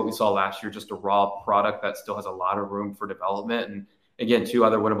 Basically what we saw last year, just a raw product that still has a lot of room for development. And Again, 2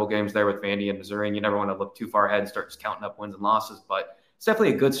 other winnable games there with Vandy and Missouri, and you never want to look too far ahead and start just counting up wins and losses. But it's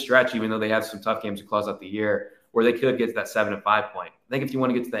definitely a good stretch, even though they have some tough games to close out the year, where they could get to that 7-5 point. I think if you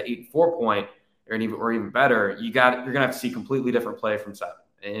want to get to that 8-4 point, or even better, you're going to have to see completely different play from 7,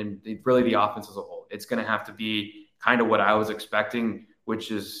 and really the offense as a whole. It's going to have to be kind of what I was expecting,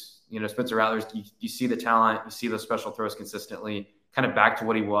 which is, Spencer Rattler's, you see the talent, you see those special throws consistently, kind of back to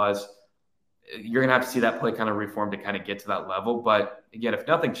what he was. You're going to have to see that play kind of reform to kind of get to that level. But again, if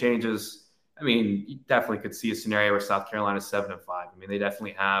nothing changes, I mean, you definitely could see a scenario where South Carolina is 7-5. I mean, they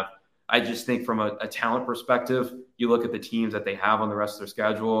definitely have. I just think from a talent perspective, you look at the teams that they have on the rest of their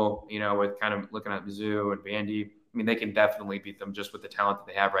schedule, with kind of looking at Mizzou and Vandy. I mean, they can definitely beat them just with the talent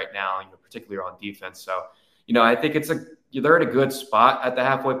that they have right now, particularly on defense. So, I think they're at a good spot at the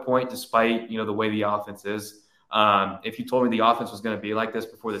halfway point, despite, the way the offense is. If you told me the offense was going to be like this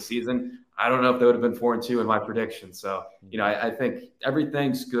before the season, I don't know if they would have been 4-2 in my prediction. So, I think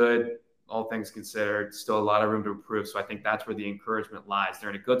everything's good, all things considered. Still a lot of room to improve. So I think that's where the encouragement lies. They're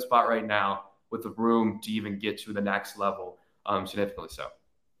in a good spot right now with the room to even get to the next level, significantly so.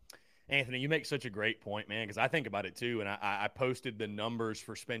 Anthony, you make such a great point, man, because I think about it too. And I posted the numbers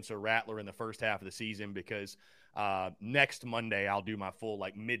for Spencer Rattler in the first half of the season because next Monday I'll do my full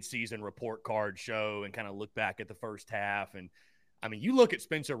mid-season report card show and kind of look back at the first half. And I mean, you look at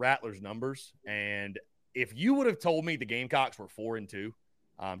Spencer Rattler's numbers, and if you would have told me the Gamecocks were 4-2,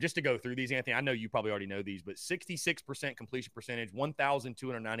 just to go through these, Anthony, I know you probably already know these, but 66% completion percentage,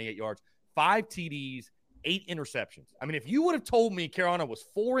 1,298 yards, 5 TDs, 8 interceptions. I mean, if you would have told me Carolina was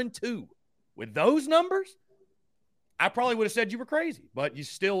 4-2 with those numbers, I probably would have said you were crazy, but you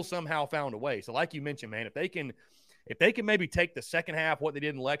still somehow found a way. So like you mentioned, man, if they can maybe take the second half, what they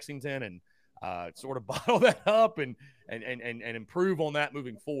did in Lexington, and sort of bottle that up and improve on that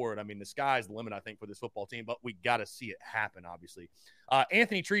moving forward. I mean, the sky's the limit, I think, for this football team, but we got to see it happen, obviously.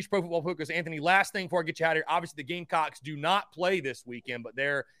 Anthony Treese, Pro Football Focus. Anthony, last thing before I get you out of here. Obviously, the Gamecocks do not play this weekend, but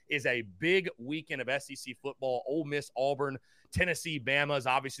there is a big weekend of SEC football. Ole Miss, Auburn, Tennessee, Bama is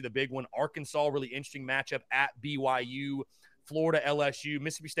obviously the big one. Arkansas, really interesting matchup at BYU. Florida, LSU,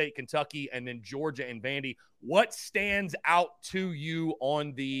 Mississippi State, Kentucky, and then Georgia and Vandy. What stands out to you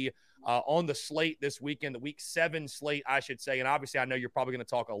on the slate this weekend, the Week 7 slate, I should say? And obviously, I know you're probably going to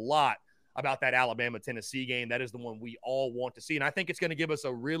talk a lot about that Alabama-Tennessee game. That is the one we all want to see. And I think it's going to give us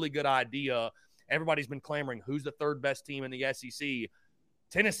a really good idea. Everybody's been clamoring who's the third best team in the SEC.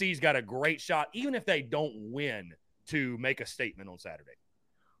 Tennessee's got a great shot, even if they don't win, to make a statement on Saturday.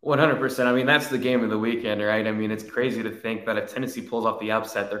 100%. I mean, that's the game of the weekend, right? I mean, it's crazy to think that if Tennessee pulls off the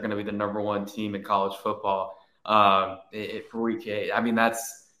upset, they're going to be the number 1 team in college football for Week 8. I mean,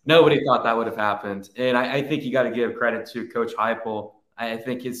 nobody thought that would have happened. And I think you got to give credit to Coach Heupel. I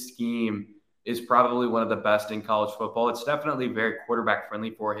think his scheme is probably one of the best in college football. It's definitely very quarterback friendly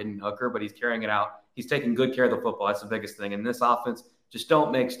for Hendon Hooker, but he's carrying it out. He's taking good care of the football. That's the biggest thing. And this offense, just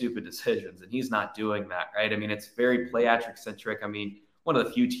don't make stupid decisions. And he's not doing that, right? I mean, it's very play-action centric. I mean, one of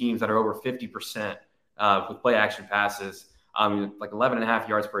the few teams that are over 50% with play-action passes. Like 11.5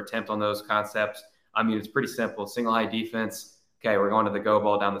 yards per attempt on those concepts. I mean, it's pretty simple. Single high defense. Okay, we're going to the go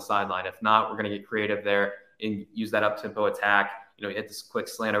ball down the sideline. If not, we're going to get creative there and use that up-tempo attack. Hit this quick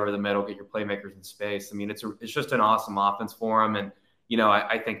slant over the middle, get your playmakers in space. I mean, it's just an awesome offense for him. And,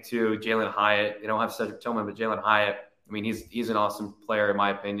 I think, too, Jalen Hyatt, they don't have Cedric Tillman, but Jalen Hyatt, I mean, he's an awesome player, in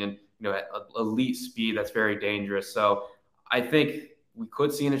my opinion. At elite speed, that's very dangerous. So I think we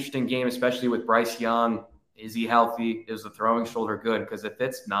could see an interesting game, especially with Bryce Young. Is he healthy? Is the throwing shoulder good? Because if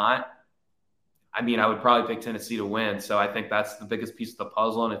it's not, I mean, I would probably pick Tennessee to win. So I think that's the biggest piece of the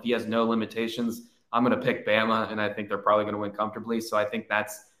puzzle. And if he has no limitations, I'm going to pick Bama, and I think they're probably going to win comfortably. So I think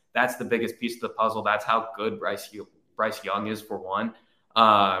that's the biggest piece of the puzzle. That's how good Bryce Young is, for one.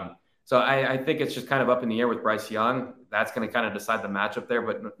 So I think it's just kind of up in the air with Bryce Young. That's going to kind of decide the matchup there.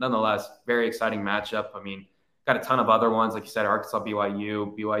 But nonetheless, very exciting matchup. I mean, got a ton of other ones. Like you said, Arkansas,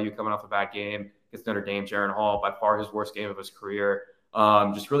 BYU coming off a bad game against Notre Dame. Jaron Hall, by far his worst game of his career.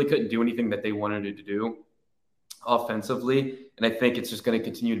 Just really couldn't do anything that they wanted it to do offensively. And I think it's just going to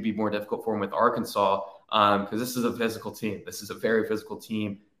continue to be more difficult for him with Arkansas because this is a physical team. This is a very physical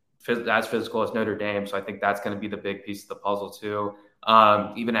team, as physical as Notre Dame. So I think that's going to be the big piece of the puzzle too.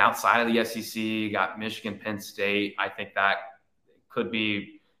 Even outside of the SEC, you got Michigan, Penn State. I think that could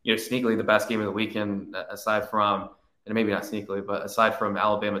be, sneakily the best game of the weekend aside from, and maybe not sneakily, but aside from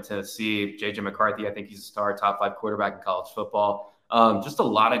Alabama, Tennessee. J.J. McCarthy, I think he's a star, top 5 quarterback in college football. Just a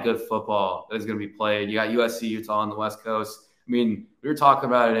lot of good football that is going to be played. You got USC, Utah on the West Coast. I mean, we were talking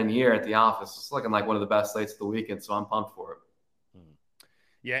about it in here at the office. It's looking like one of the best slates of the weekend, so I'm pumped for it.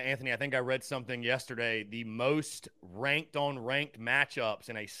 Yeah, Anthony, I think I read something yesterday. The most ranked on ranked matchups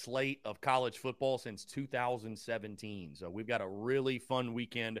in a slate of college football since 2017. So we've got a really fun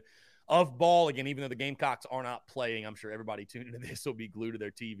weekend of ball. Again, even though the Gamecocks are not playing, I'm sure everybody tuned into this will be glued to their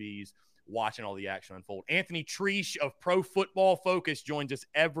TVs watching all the action unfold. Anthony Treesh of Pro Football Focus joins us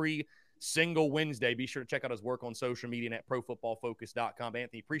every single Wednesday. Be sure to check out his work on social media and at profootballfocus.com.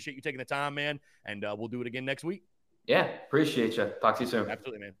 Anthony, appreciate you taking the time, man, and we'll do it again next week. Yeah, appreciate you. Talk to you soon.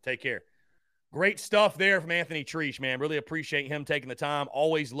 Absolutely, man. Take care. Great stuff there from Anthony Treesh, man. Really appreciate him taking the time.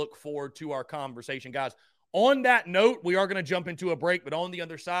 Always look forward to our conversation, guys. On that note, we are going to jump into a break, but on the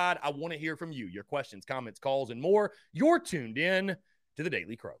other side, I want to hear from you. Your questions, comments, calls, and more. You're tuned in to the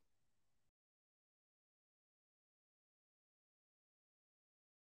Daily Crow.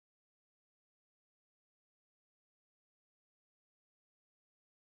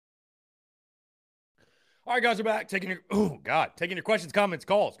 All right, guys, we're back. Taking your questions, comments,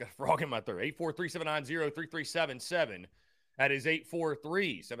 calls. Got a frog in my throat. 843-790-3377. That is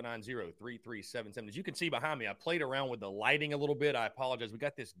 843-790-3377. As you can see behind me, I played around with the lighting a little bit. I apologize. We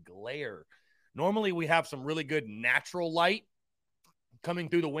got this glare. Normally, we have some really good natural light coming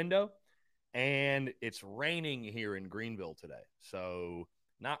through the window, and it's raining here in Greenville today. So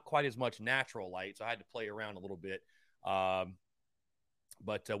not quite as much natural light, so I had to play around a little bit.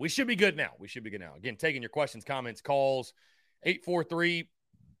 But we should be good now. Again, taking your questions, comments, calls,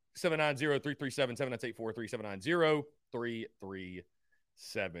 843-790-3377. That's 843-790-3377.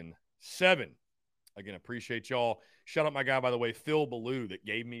 Again, appreciate y'all. Shout out my guy, by the way, Phil Ballou, that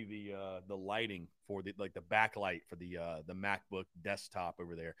gave me the lighting for the backlight for the MacBook desktop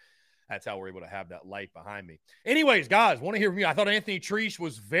over there. That's how we're able to have that light behind me. Anyways, guys, want to hear from you. I thought Anthony Treesh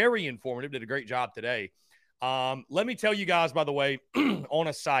was very informative. Did a great job today. Let me tell you guys, by the way, on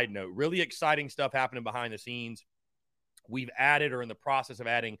a side note, really exciting stuff happening behind the scenes. We've added or in the process of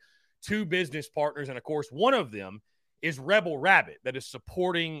adding 2 business partners. And of course, one of them is Rebel Rabbit, that is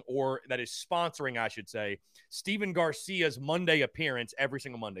supporting, or that is sponsoring, I should say, Steven Garcia's Monday appearance every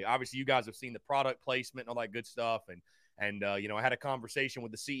single Monday. Obviously, you guys have seen the product placement and all that good stuff. And I had a conversation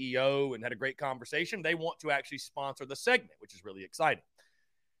with the CEO and had a great conversation. They want to actually sponsor the segment, which is really exciting.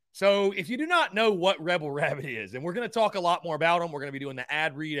 So if you do not know what Rebel Rabbit is, and we're going to talk a lot more about them, we're going to be doing the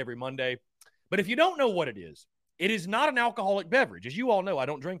ad read every Monday. But if you don't know what it is not an alcoholic beverage. As you all know, I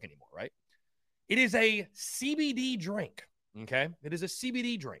don't drink anymore, right? It is a CBD drink, okay? It is a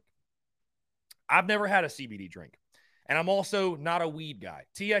CBD drink. I've never had a CBD drink. And I'm also not a weed guy.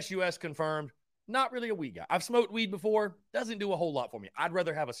 TSUS confirmed, not really a weed guy. I've smoked weed before. Doesn't do a whole lot for me. I'd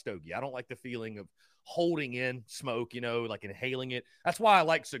rather have a stogie. I don't like the feeling of holding in smoke, like inhaling it. That's why I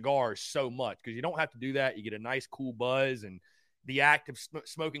like cigars so much, because you don't have to do that. You get a nice cool buzz, and the act of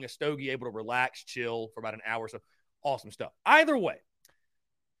smoking a stogie, able to relax, chill for about an hour. So awesome stuff. Either way,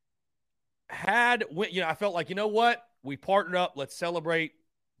 I felt like, you know what? We partnered up. Let's celebrate.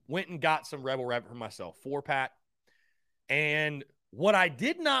 Went and got some Rebel Rabbit for myself, 4-pack. And what I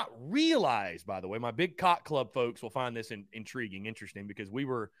did not realize, by the way, my Big Cock Club folks will find this interesting, because we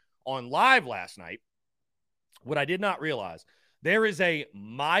were on live last night. What I did not realize, there is a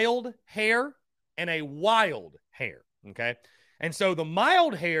mild hair and a wild hair, okay? And so the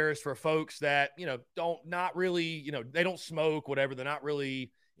mild hair is for folks that, not really, they don't smoke, whatever. They're not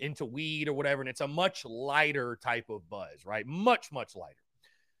really into weed or whatever, and it's a much lighter type of buzz, right? Much, much lighter.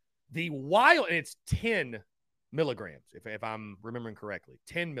 The wild, and it's 10 milligrams, if I'm remembering correctly,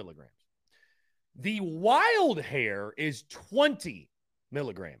 10 milligrams. The wild hair is 20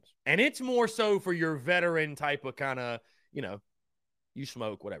 milligrams. And it's more so for your veteran type of kind of, you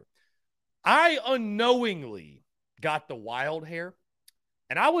smoke, whatever. I unknowingly got the wild hair,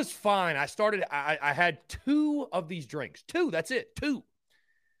 and I was fine. I had 2 of these drinks. 2, that's it, 2.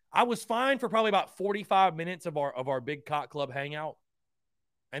 I was fine for probably about 45 minutes of our Big Cock Club hangout.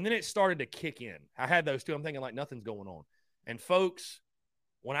 And then it started to kick in. I had those 2. I'm thinking like nothing's going on. And folks,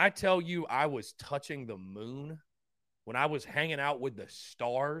 when I tell you I was touching the moon, when I was hanging out with the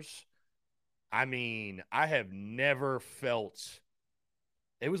stars, I mean, I have never felt.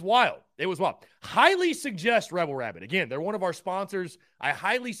 It was wild. It was wild. Highly suggest Rebel Rabbit. Again, they're one of our sponsors. I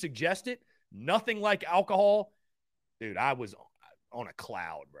highly suggest it. Nothing like alcohol. Dude, I was on a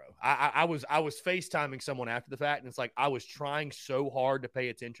cloud, bro. I was FaceTiming someone after the fact, and it's like I was trying so hard to pay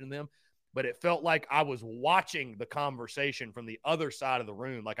attention to them, but it felt like I was watching the conversation from the other side of the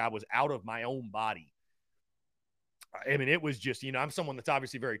room, like I was out of my own body. I mean, it was just, I'm someone that's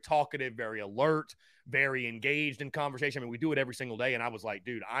obviously very talkative, very alert, very engaged in conversation. I mean, we do it every single day. And I was like,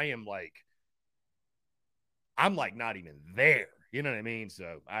 dude, I'm like not even there. You know what I mean?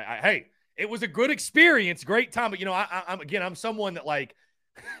 So hey, it was a good experience, great time. But I'm someone that, like,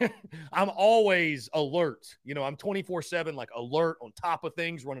 I'm always alert. I'm 24/7, like alert, on top of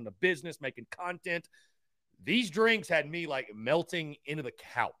things, running a business, making content. These drinks had me like melting into the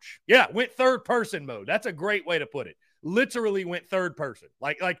couch. Yeah, went third person mode. That's a great way to put it. Literally went third person.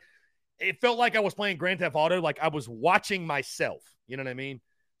 Like it felt like I was playing Grand Theft Auto, like I was watching myself. You know what I mean?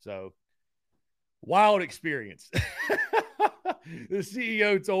 So wild experience. The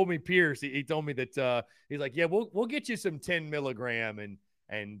CEO told me, Pierce, he told me that he's like, yeah, we'll get you some 10 milligram and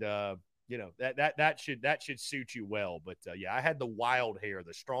that should suit you well. But yeah, I had the wild hair,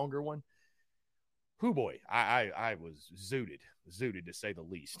 the stronger one. Whoo boy, I was zooted to say the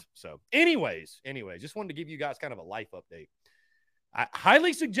least. So anyways, just wanted to give you guys kind of a life update. I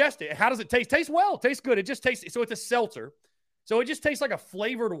highly suggest it. How does it taste? Tastes well. Tastes good. It just tastes, so it's a seltzer. So it just tastes like a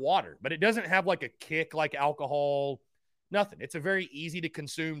flavored water, but it doesn't have like a kick like alcohol, nothing. It's a very easy to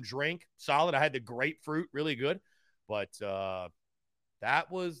consume drink. Solid. I had the grapefruit, really good. But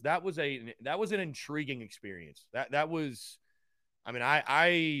that was an intriguing experience. That was, I mean,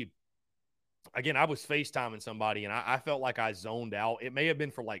 I was FaceTiming somebody and I felt like I zoned out. It may have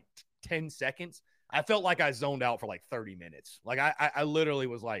been for like 10 seconds. I felt like I zoned out for like 30 minutes. Like I literally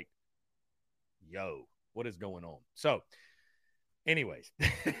was like, yo, what is going on? So anyways,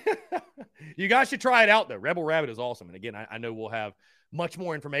 you guys should try it out though. Rebel Rabbit is awesome. And again, I know we'll have much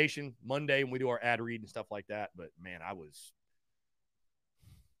more information Monday when we do our ad read and stuff like that. But man, I was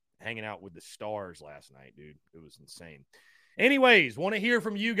hanging out with the stars last night, dude. It was insane. Anyways, want to hear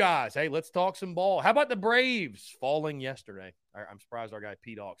from you guys. Hey, let's talk some ball. How about the Braves falling yesterday? I'm surprised our guy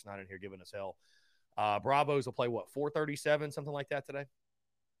P-Doc's not in here giving us hell. Bravos will play, 4:37, something like that today?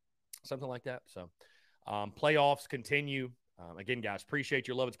 Something like that. So playoffs continue. Again, guys, appreciate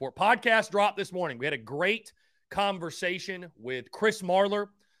your love and support. Podcast dropped this morning. We had a great conversation with Chris Marler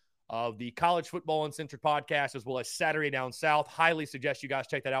of the College Football Uncensored podcast, as well as Saturday Down South. Highly suggest you guys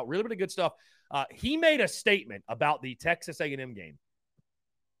check that out. Really, really good stuff. He made a statement about the Texas A&M game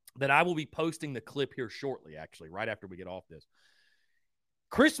that I will be posting the clip here shortly, actually, right after we get off this.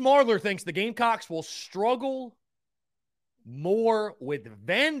 Chris Marler thinks the Gamecocks will struggle more with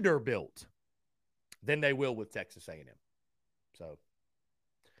Vanderbilt than they will with Texas A&M. So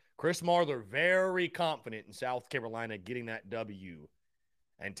Chris Marler very confident in South Carolina getting that W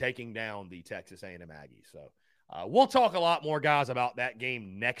and taking down the Texas A&M Aggies. So we'll talk a lot more, guys, about that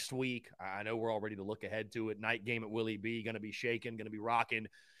game next week. I know we're all ready to look ahead to it. Night game at Willie B, going to be shaking, going to be rocking.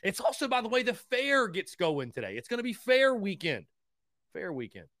 It's also, by the way, the fair gets going today. It's going to be fair weekend. Fair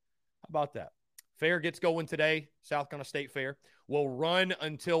weekend. How about that? Fair gets going today. South Carolina State Fair will run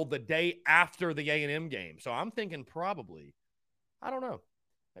until the day after the A&M game. So I'm thinking probably, I don't know,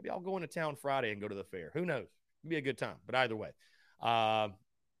 maybe I'll go into town Friday and go to the fair. Who knows? It'll be a good time. But either way,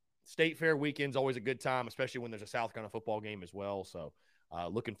 State Fair weekend's always a good time, especially when there's a South Carolina football game as well. So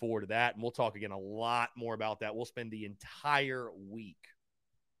looking forward to that. And we'll talk again a lot more about that. We'll spend the entire week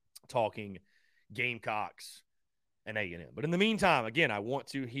talking Gamecocks and A&M. But in the meantime, again, I want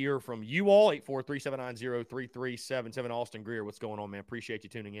to hear from you all. 843-790-3377. Austin Greer, what's going on, man? Appreciate you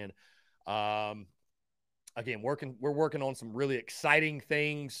tuning in. Again, we're working on some really exciting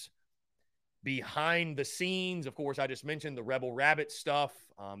things behind the scenes. Of course, I just mentioned the Rebel Rabbit stuff.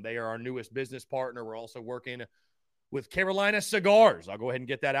 They are our newest business partner. We're also working with Carolina Cigars. I'll go ahead and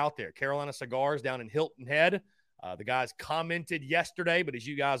get that out there. Carolina Cigars down in Hilton Head. The guys commented yesterday, but as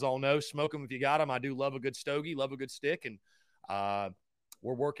you guys all know, smoke them if you got them. I do love a good stogie, love a good stick, and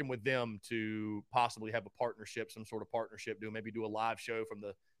we're working with them to possibly have a partnership, some sort of partnership, maybe do a live show from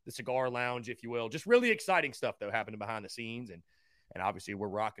the cigar lounge, if you will. Just really exciting stuff, though, happening behind the scenes, and obviously we're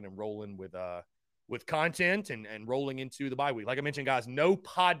rocking and rolling with content and rolling into the bye week. Like I mentioned, guys, no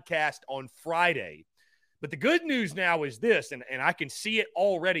podcast on Friday. But the good news now is this, and I can see it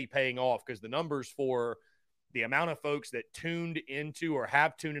already paying off because the numbers for the amount of folks that tuned into or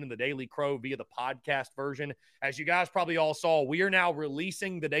have tuned into the Daily Crow via the podcast version, as you guys probably all saw, we are now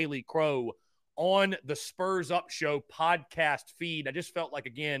releasing the Daily Crow on the Spurs Up Show podcast feed. I just felt like,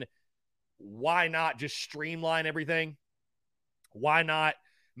 again, why not just streamline everything? Why not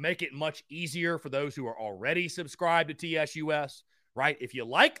make it much easier for those who are already subscribed to TSUS, right? If you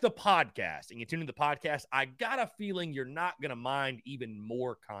like the podcast and you tune into the podcast, I got a feeling you're not going to mind even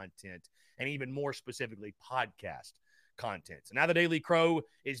more content and even more specifically podcast content. So now the Daily Crow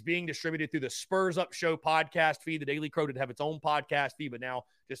is being distributed through the Spurs Up Show podcast feed. The Daily Crow did have its own podcast feed, but now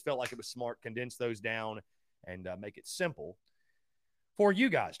just felt like it was smart, condense those down and make it simple for you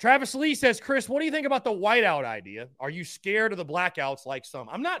guys. Travis Lee says, Chris, what do you think about the whiteout idea? Are you scared of the blackouts like some?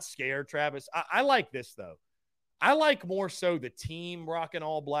 I'm not scared, Travis. I like this, though. I like more so the team rocking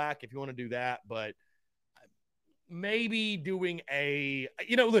all black if you want to do that, but maybe doing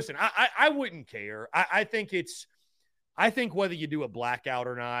listen, I wouldn't care. I think whether you do a blackout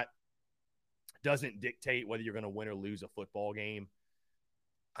or not doesn't dictate whether you're going to win or lose a football game.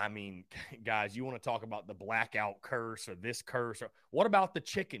 I mean, guys, you want to talk about the blackout curse or this curse? Or what about the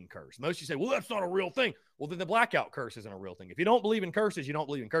chicken curse? Most of you say, well, that's not a real thing. Well, then the blackout curse isn't a real thing. If you don't believe in curses, you don't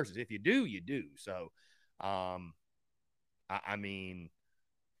believe in curses. If you do, you do. So, I mean,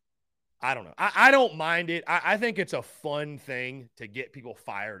 I don't know. I don't mind it. I think it's a fun thing to get people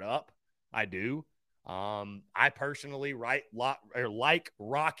fired up. I do. I personally like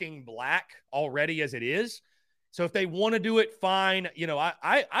rocking black already as it is. So if they want to do it, fine.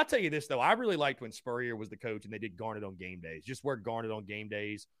 I'll tell you this, though. I really liked when Spurrier was the coach and they did garnet on game days. Just wear garnet on game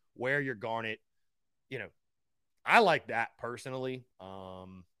days. Wear your garnet. I like that personally.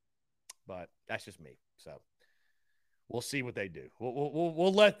 But that's just me. So we'll see what they do.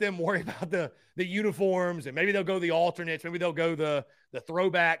 We'll let them worry about the uniforms, and maybe they'll go the alternates. Maybe they'll go the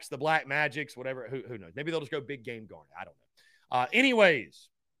throwbacks, the black magics, whatever. Who knows? Maybe they'll just go big game garnet. I don't know. Anyways,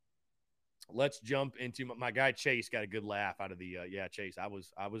 let's jump into my guy Chase. Got a good laugh out of the Chase. I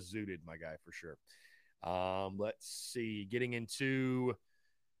was zooted, my guy, for sure. Let's see. Getting into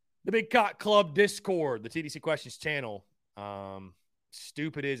the Big Cock Club Discord, the TDC Questions channel.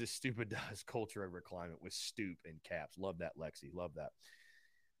 Stupid is as stupid does. Culture over climate with stoop in caps. Love that, Lexi. Love that.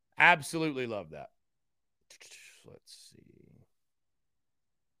 Absolutely love that. Let's see.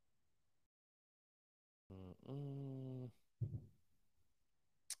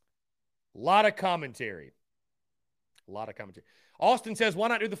 A lot of commentary. Austin says, why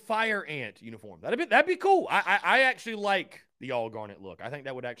not do the fire ant uniform? That'd be cool. I actually like the all garnet look. I think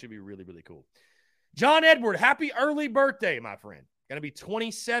that would actually be really, really cool. John Edward, happy early birthday, my friend. Going to be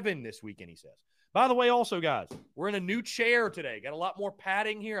 27 this weekend, he says. By the way, also, guys, we're in a new chair today. Got a lot more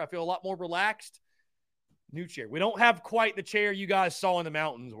padding here. I feel a lot more relaxed. New chair. We don't have quite the chair you guys saw in the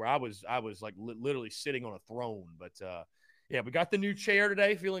mountains where I was like literally sitting on a throne. But, yeah, we got the new chair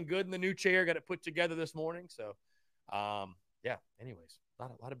today. Feeling good in the new chair. Got it put together this morning. So, yeah, anyways, a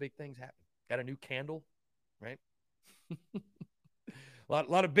lot of big things happening. Got a new candle, right? a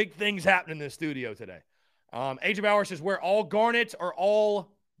lot of big things happening in the studio today. AJ Bauer says, we're all garnets or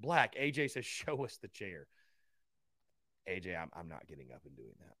all black. AJ says, show us the chair. AJ, I'm not getting up and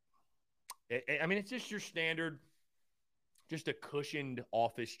doing that. I mean, it's just your standard, just a cushioned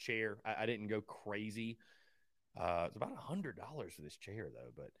office chair. I didn't go crazy. It's about $100 for this chair,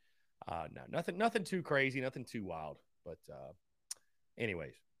 though. But no, nothing too crazy, nothing too wild. But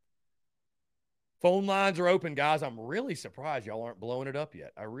anyways, phone lines are open, guys. I'm really surprised y'all aren't blowing it up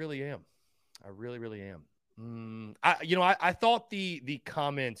yet. I really am. I really, really am. I thought the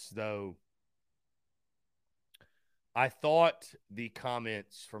comments, though, I thought the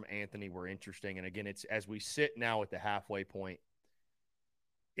comments from Anthony were interesting. And again, it's as we sit now at the halfway point,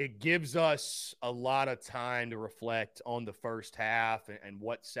 it gives us a lot of time to reflect on the first half and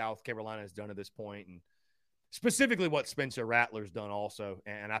what South Carolina has done at this point, and specifically what Spencer Rattler's done also.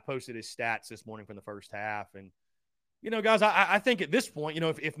 And I posted his stats this morning from the first half. And, guys, I think at this point,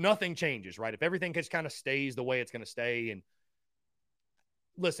 if nothing changes, right, if everything just kind of stays the way it's going to stay, and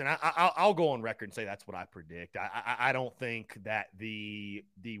listen, I'll go on record and say that's what I predict. I don't think that the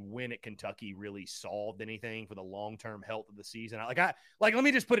win at Kentucky really solved anything for the long-term health of the season. Let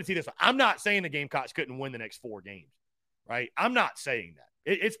me just put it to you this way. I'm not saying the Gamecocks couldn't win the next 4 games, right? I'm not saying that.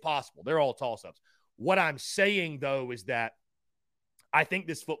 It's possible. They're all toss-ups. What I'm saying, though, is that I think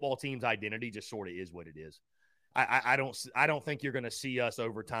this football team's identity just sort of is what it is. I don't think you're going to see us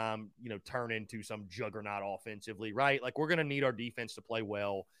over time, turn into some juggernaut offensively, right? Like, we're going to need our defense to play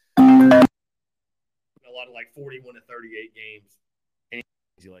well. A lot of 41 to 38 games, anything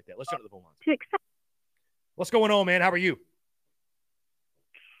easy like that. Let's jump to the phone lines. What's going on, man? How are you?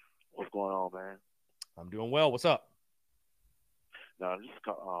 What's going on, man? I'm doing well. What's up? No, I just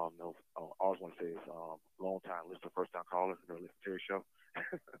always want to say it's long time listener, first time caller, never listened to your show.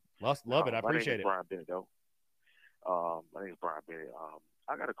 Love it. I appreciate it. Brian Bennett, though. My name is Brian Bennett.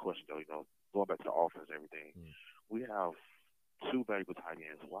 I got a question, though. Going back to the offense and everything, we have 2 valuable tight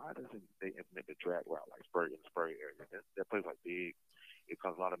ends. Why doesn't they implement the drag route like Spurrier in the Spurrier area? That plays big. It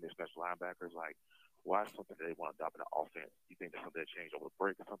comes a lot of mismatched linebackers. Why is something that they want to adopt in the offense? You think there's something that changed over the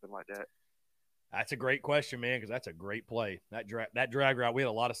break or something like that? That's a great question, man, because that's a great play. That drag route, we had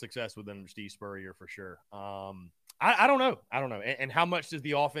a lot of success with them, Steve Spurrier, for sure. I don't know. And how much does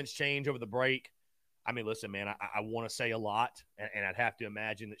the offense change over the break? I mean, listen, man, I want to say a lot, and I'd have to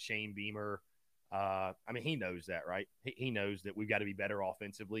imagine that Shane Beamer, he knows that, right? He knows that we've got to be better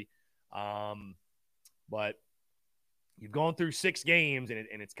offensively. But you've gone through 6 games, and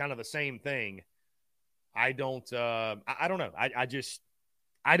it's kind of the same thing. I don't know.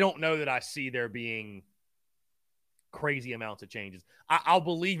 I don't know that I see there being crazy amounts of changes. I'll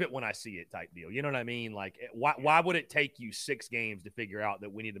believe it when I see it type deal. You know what I mean? Like, why would it take you 6 games to figure out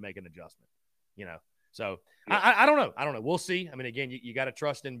that we need to make an adjustment? You know? So I don't know. I don't know. We'll see. I mean, again, you got to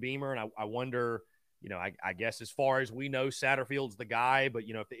trust in Beamer, and I wonder, you know, I guess as far as we know, Satterfield's the guy, but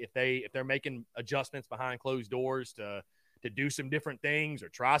you know, if they're making adjustments behind closed doors to do some different things or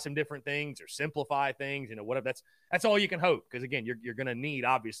try some different things or simplify things, you know, whatever, that's all you can hope. Because again, you're going to need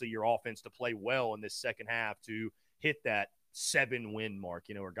obviously your offense to play well in this second half to hit that 7-win mark,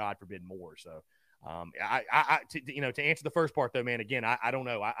 you know, or God forbid more. So, to answer the first part though, man, again, I don't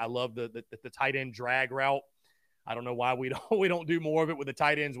know. I love the tight end drag route. I don't know why we don't do more of it with the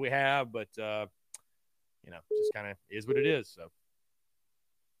tight ends we have, but you know, just kind of is what it is. So.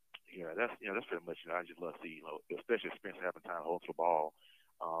 Yeah, that's pretty much. I just love to see, especially Spencer having time to hold the ball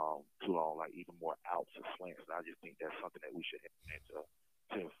too long, like even more outs and slants. And I just think that's something that we should implement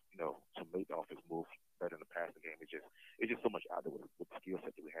to make the offense move better in the passing game. It's just so much out there with the skill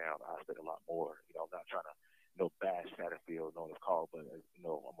set that we have. I expect a lot more. I'm not trying to bash Satterfield on his call, but I'm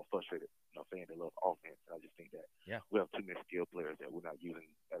a frustrated fan that loves offense. And I just think that we have too many skill players that we're not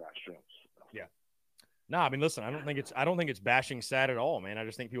using at our strengths. Yeah. No, I mean, listen, I don't think it's bashing Sat at all, man. I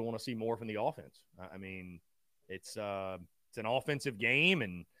just think people want to see more from the offense. I mean, it's an offensive game,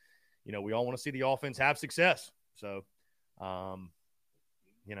 and you know, we all want to see the offense have success. So,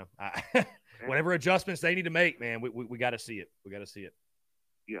 whatever adjustments they need to make, man, we got to see it. We got to see it.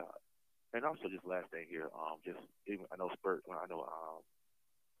 Yeah, and also just last thing here, I know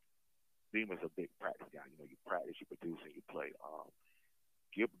Beamer's a big practice guy. You know, you practice, you produce, and you play.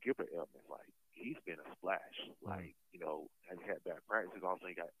 Gilbert Evans, like, he's been a splash. Like, has had bad practices. Also,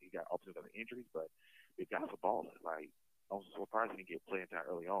 he got opposite of injuries, but the guy's a baller. Like, I'm surprised he didn't get playing time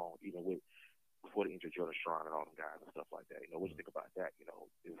early on, even before the injury, Jordan Strong and all them guys and stuff like that. What do you think about that?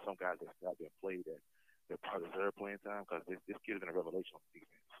 There's some guys that's not been played that probably deserve playing time, because this kid's been a revelation on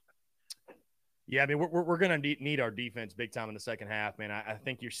defense. Yeah, I mean, we're going to need our defense big time in the second half, man. I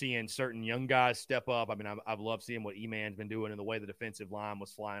think you're seeing certain young guys step up. I mean, I've loved seeing what E-Man's been doing and the way the defensive line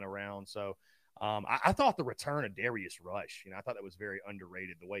was flying around. So I thought the return of Darius Rush, I thought that was very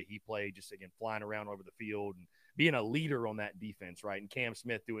underrated, the way he played, just, again, flying around over the field and being a leader on that defense, right? And Cam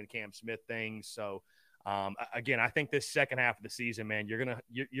Smith doing Cam Smith things. So, again, I think this second half of the season, man, you're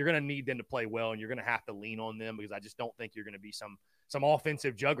gonna need them to play well, and you're gonna have to lean on them, because I just don't think you're gonna be some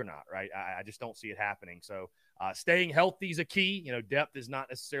offensive juggernaut, right? I just don't see it happening. So staying healthy is a key. Depth is not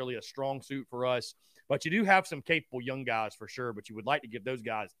necessarily a strong suit for us, but you do have some capable young guys for sure. But you would like to give those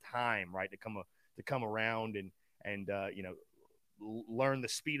guys time, right, to come around and learn the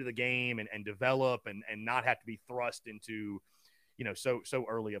speed of the game and develop and not have to be thrust into, so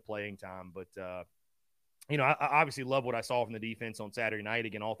early a playing time. But I obviously love what I saw from the defense on Saturday night.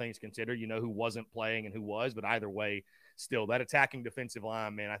 Again, all things considered, who wasn't playing and who was, but either way, still that attacking defensive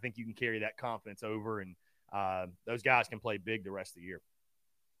line, man, I think you can carry that confidence over, and those guys can play big the rest of the year.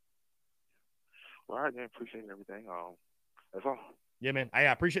 All right, man. Appreciate everything. That's all. Yeah, man. I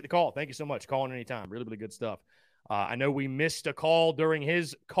appreciate the call. Thank you so much. Calling anytime. Really, really good stuff. I know we missed a call during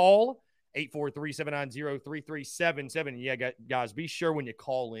his call, 843-790-3377. Yeah, guys, be sure when you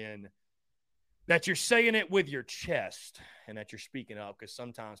call in that you're saying it with your chest and that you're speaking up, because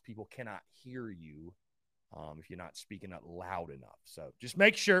sometimes people cannot hear you if you're not speaking up loud enough. So just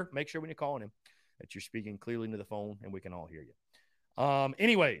make sure when you're calling him that you're speaking clearly into the phone and we can all hear you.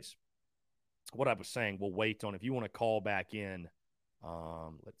 Anyways, what I was saying, we'll wait on, if you want to call back in.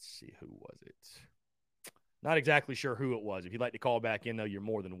 Let's see, who was it? Not exactly sure who it was. If you'd like to call back in, though, you're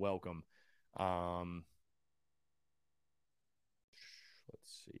more than welcome. Let's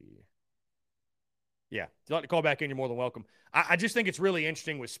see. Yeah, if you'd like to call back in, you're more than welcome. I just think it's really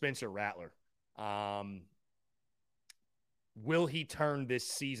interesting with Spencer Rattler. Will he turn this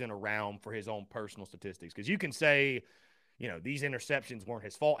season around for his own personal statistics? Because you can say, these interceptions weren't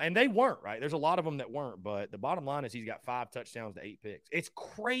his fault, and they weren't, right? There's a lot of them that weren't, but the bottom line is he's got 5 touchdowns to 8 picks. It's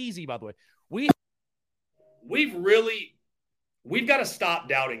crazy, by the way. We've got to stop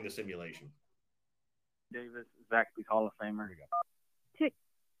doubting the simulation. Davis, Zaxby's Hall of Famer.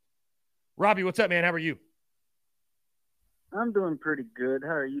 Robbie, what's up, man? How are you? I'm doing pretty good.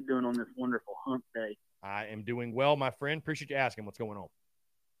 How are you doing on this wonderful hump day? I am doing well, my friend. Appreciate you asking. What's going on?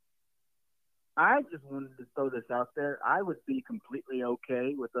 I just wanted to throw this out there. I would be completely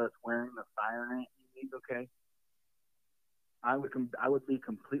okay with us wearing the Fire Ant unique, okay? I would be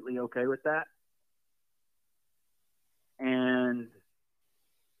completely okay with that. And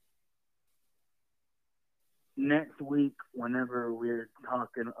next week, whenever we're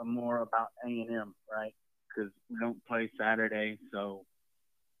talking more about A&M, right? Because we don't play Saturday, so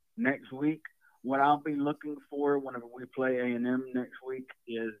next week, what I'll be looking for whenever we play A&M next week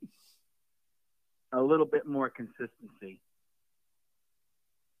is a little bit more consistency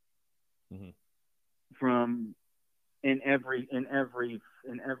from in every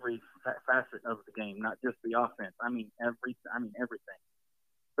facet of the game, not just the offense. I mean everything.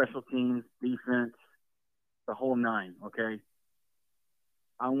 Special teams, defense, the whole nine. Okay.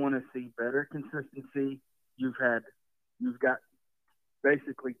 I want to see better consistency. You've got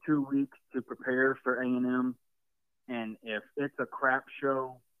basically 2 weeks to prepare for A&M, and if it's a crap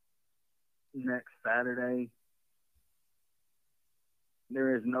show next Saturday,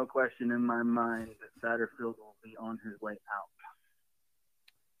 there is no question in my mind that Satterfield will be on his way out.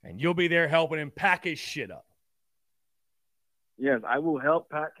 And you'll be there helping him pack his shit up. Yes, I will help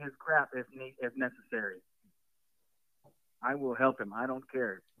pack his crap if necessary. I will help him. I don't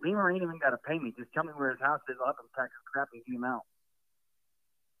care. Beamer ain't even got to pay me. Just tell me where his house is. I'll help him pack his crap and get him out.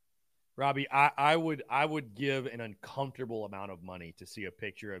 Robbie, I would give an uncomfortable amount of money to see a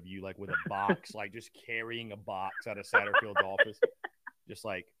picture of you like with a box, like just carrying a box out of Satterfield's office, just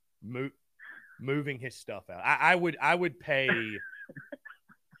like moving his stuff out. I would pay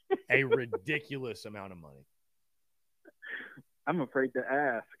a ridiculous amount of money. I'm afraid to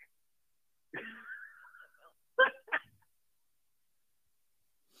ask.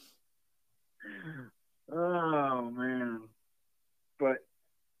 Oh man, but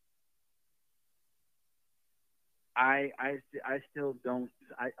I still don't.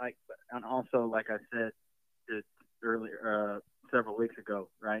 And also, like I said earlier, several weeks ago,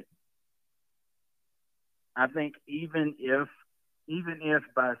 right? I think even if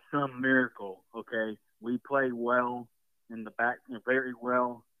by some miracle, okay, we play well in the back, very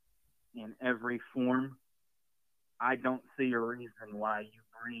well in every form, I don't see a reason why you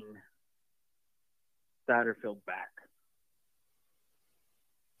bring Satterfield back.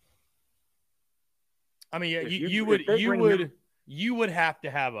 I mean, you would have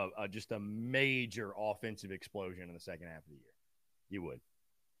to have just a major offensive explosion in the second half of the year. You would.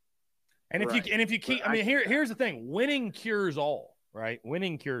 And if you keep, I mean, here's the thing: winning cures all, right?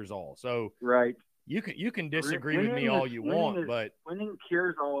 Winning cures all. So right, you can disagree with me all you want, but winning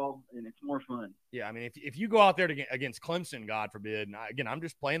cures all, and it's more fun. Yeah, I mean, if you go out there against Clemson, God forbid, and I'm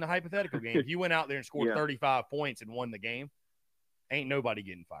just playing the hypothetical game. If you went out there and scored 35 points and won the game, ain't nobody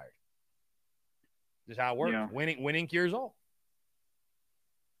getting fired. Just how it works. Yeah. Winning cures all.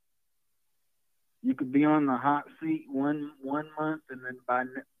 You could be on the hot seat one month, and then by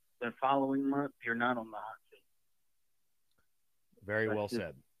the following month, you're not on the hot seat. Very well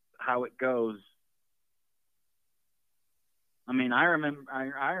said. How it goes. I mean, I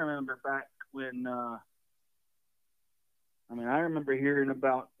remember back when. I remember hearing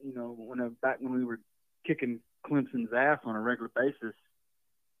about back when we were kicking Clemson's ass on a regular basis.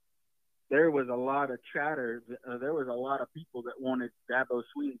 There was a lot of chatter. There was a lot of people that wanted Dabo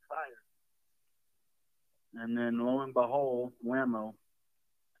Swinney fired. And then, lo and behold, whammo.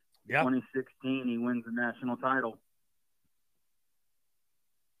 Yep. 2016, he wins the national title.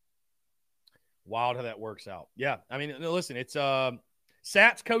 Wild how that works out. Yeah. I mean, listen, it's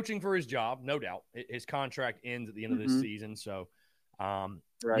Sat's coaching for his job, no doubt. His contract ends at the end of this season. So,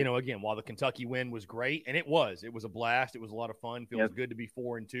 right. Again, while the Kentucky win was great, and it was a blast. It was a lot of fun. Feels good to be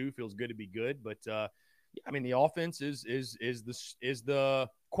 4-2. Feels good to be good. But, I mean, the offense is the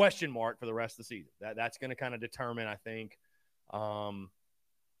question mark for the rest of the season. That's going to kind of determine, I think,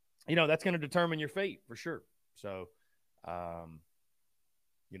 that's going to determine your fate for sure. So,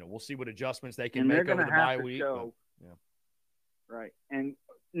 we'll see what adjustments they can make over the bye week. Right. And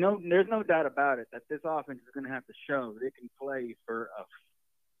there's no doubt about it that this offense is going to have to show that it can play for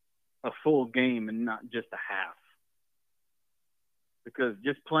a full game and not just a half. Because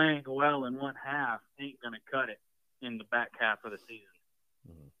just playing well in one half ain't going to cut it in the back half of the season.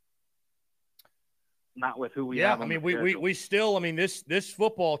 Mm-hmm. Not with who we have. I mean, we still, this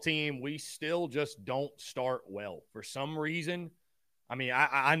football team, we still just don't start well for some reason. I mean,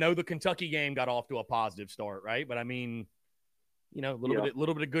 I know the Kentucky game got off to a positive start, right? But I mean, a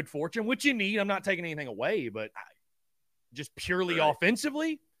little bit of good fortune, which you need. I'm not taking anything away, but just purely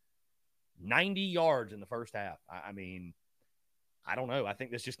offensively, 90 yards in the first half. I mean, I don't know. I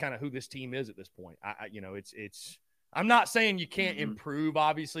think that's just kind of who this team is at this point. It's. I'm not saying you can't improve,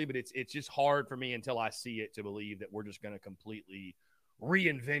 obviously, but it's just hard for me until I see it to believe that we're just going to completely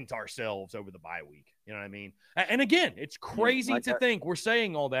reinvent ourselves over the bye week. You know what I mean? And again, it's crazy to think we're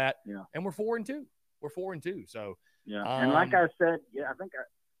saying all that, and we're 4-2. We're 4-2. So and like I said, I think I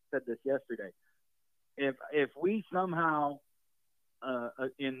said this yesterday. if we somehow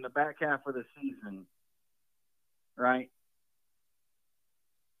in the back half of the season, right,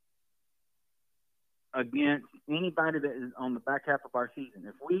 against anybody that is on the back half of our season,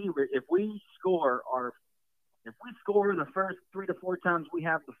 if we score the first 3 to 4 times we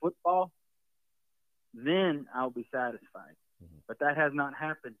have the football, then I'll be satisfied. Mm-hmm. But that has not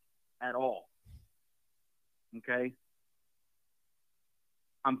happened at all. Okay.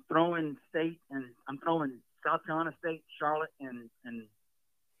 I'm throwing South Carolina State, Charlotte, and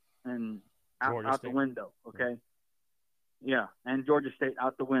out the window. Okay. Yeah, and Georgia State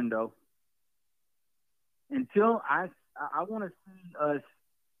out the window. Until I want to see us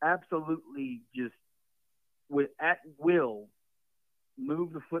absolutely just at will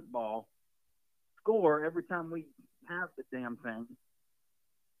move the football, score every time we have the damn thing,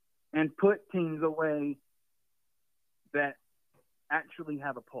 and put teams away that actually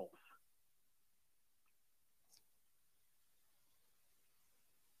have a pulse.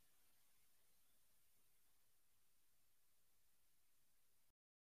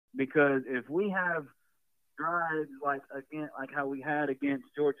 Because if we have drives like how we had against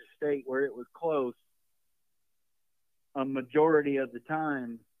Georgia State where it was close a majority of the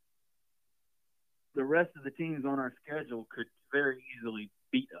time, the rest of the teams on our schedule could very easily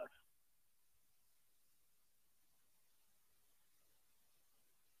beat us.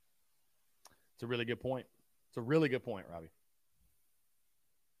 It's a really good point. It's a really good point, Robbie.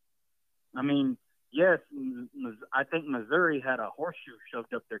 I mean, yes, I think Missouri had a horseshoe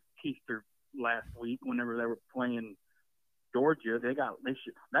shoved up their keister last week whenever they were playing Georgia.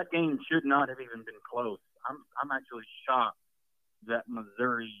 That game should not have even been close. I'm actually shocked that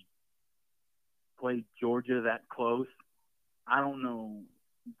Missouri played Georgia that close. I don't know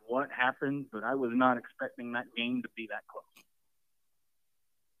what happened, but I was not expecting that game to be that close.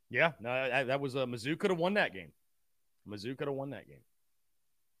 Yeah, no, that was Mizzou could have won that game.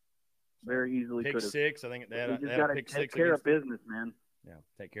 Very easily could have. Pick six. I think they had a pick six. Take care of business, man. Yeah,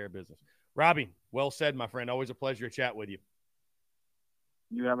 take care of business. Robbie, well said, my friend. Always a pleasure to chat with you.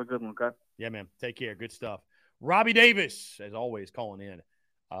 You have a good one, okay? Yeah, man. Take care. Good stuff. Robbie Davis, as always, calling in.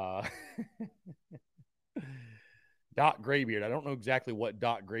 Doc Graybeard. I don't know exactly what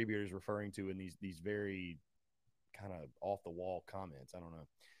Doc Graybeard is referring to in these very kind of off the wall comments. I don't know.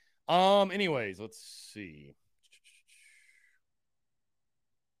 Anyways, let's see.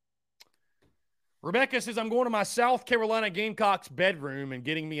 Rebecca says, I'm going to my South Carolina Gamecocks bedroom and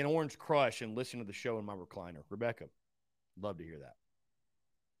getting me an Orange Crush and listening to the show in my recliner. Rebecca, love to hear that.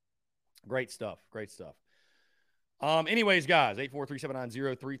 Great stuff. Anyways, guys,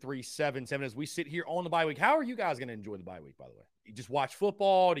 843-790-3377 as we sit here on the bye week. How are you guys going to enjoy the bye week, by the way? You just watch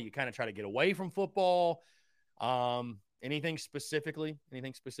football? Do you kind of try to get away from football? Anything specifically,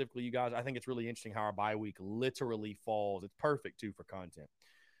 you guys? I think it's really interesting how our bye week literally falls. It's perfect, too, for content.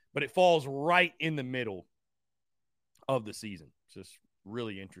 But it falls right in the middle of the season. It's just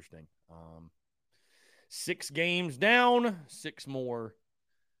really interesting. 6 games down, 6 more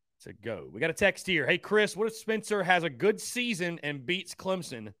to go. We got a text here. Hey, Chris, what if Spencer has a good season and beats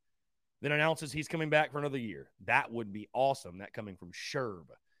Clemson, then announces he's coming back for another year? That would be awesome. That coming from Sherb.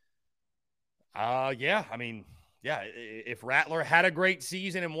 Yeah, I mean, yeah, if Rattler had a great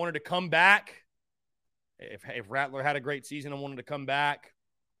season and wanted to come back, if Rattler had a great season and wanted to come back,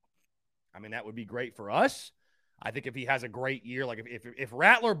 I mean, that would be great for us. I think if he has a great year, like if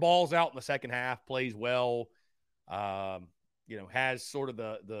Rattler balls out in the second half, plays well, has sort of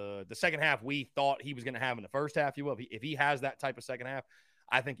the second half we thought he was going to have in the first half, if he has that type of second half,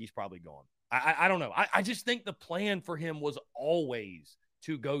 I think he's probably gone. I don't know. I just think the plan for him was always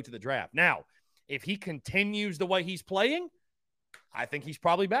to go to the draft. Now, if he continues the way he's playing, I think he's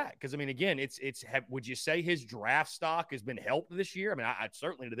probably back. Because, I mean, again, would you say his draft stock has been helped this year? I mean, I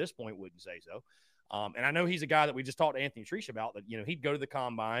certainly to this point wouldn't say so. And I know he's a guy that we just talked to Anthony Treesh about that, he'd go to the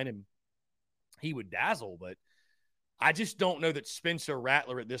combine and he would dazzle. But I just don't know that Spencer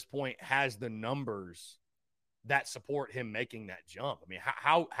Rattler at this point has the numbers that support him making that jump. I mean,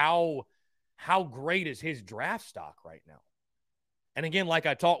 how great is his draft stock right now? And again, like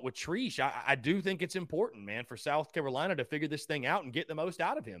I talked with Treesh, I do think it's important, man, for South Carolina to figure this thing out and get the most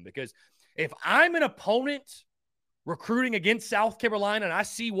out of him. Because if I'm an opponent recruiting against South Carolina and I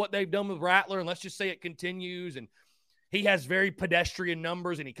see what they've done with Rattler, and let's just say it continues and he has very pedestrian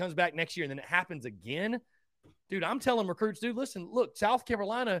numbers and he comes back next year and then it happens again, dude, I'm telling recruits, dude, listen, look, South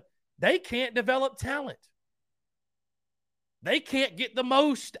Carolina, they can't develop talent. They can't get the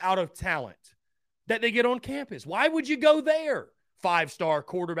most out of talent that they get on campus. Why would you go there? 5-star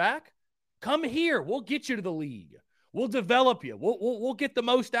quarterback. Come here. We'll get you to the league. We'll develop you. We'll get the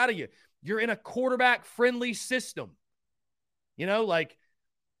most out of you. You're in a quarterback-friendly system. You know, like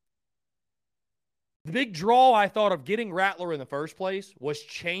the big draw I thought of getting Rattler in the first place was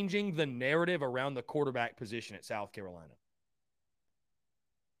changing the narrative around the quarterback position at South Carolina.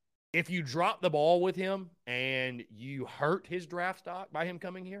 If you drop the ball with him and you hurt his draft stock by him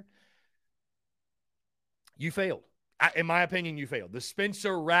coming here, you failed. In my opinion, you failed. The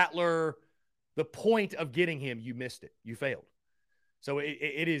Spencer Rattler, the point of getting him, you missed it. You failed. So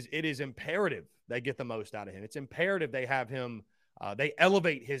it is imperative they get the most out of him. It's imperative they have him, they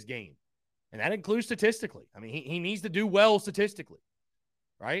elevate his game. And that includes statistically. I mean, he needs to do well statistically,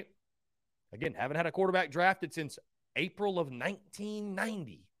 right? Again, haven't had a quarterback drafted since April of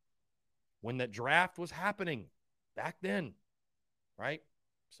 1990 when the draft was happening back then, right?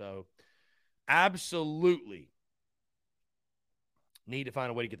 So absolutely need to find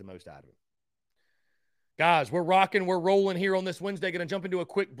a way to get the most out of it. Guys, we're rocking, we're rolling here on this Wednesday. Going to jump into a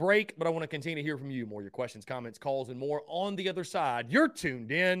quick break, but I want to continue to hear from you more. Your questions, comments, calls, and more on the other side. You're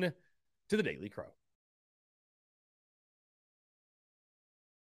tuned in to the Daily Crow.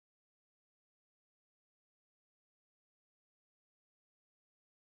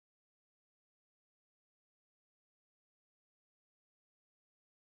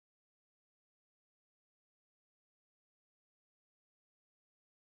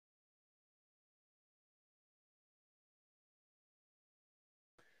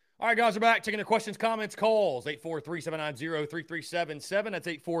 All right, guys, we're back. Taking your questions, comments, calls. 843-790-3377. That's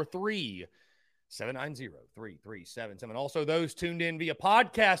 843-790-3377. Also, those tuned in via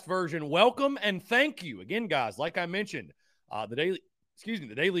podcast version, welcome and thank you. Again, guys, like I mentioned, the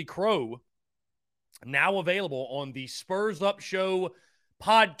Daily Crow now available on the Spurs Up Show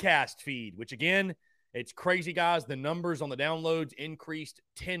podcast feed, which, again, it's crazy, guys. The numbers on the downloads increased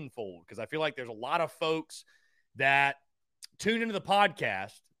tenfold because I feel like there's a lot of folks that tune into the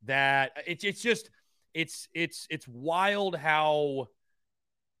podcast that it's wild how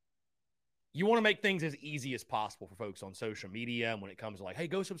you want to make things as easy as possible for folks on social media. And when it comes to like, hey,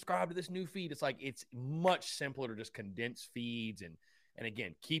 go subscribe to this new feed, it's like it's much simpler to just condense feeds and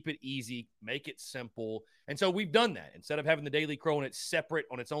again, keep it easy, make it simple. And so we've done that. Instead of having the Daily Crow on its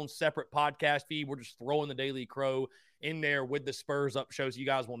own separate podcast feed, we're just throwing the Daily Crow in there with the Spurs Up shows. You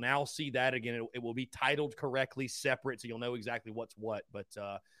guys will now see that again. It will be titled correctly, separate, so you'll know exactly what's what. But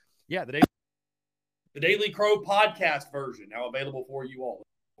yeah, the Daily Crow podcast version now available for you all.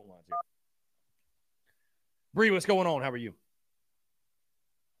 Bree, what's going on? How are you?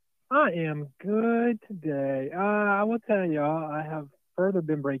 I am good today. I will tell you, I have further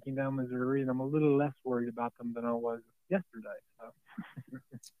been breaking down Missouri, and I'm a little less worried about them than I was yesterday.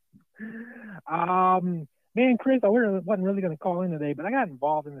 So. Man, Chris, I wasn't really going to call in today, but I got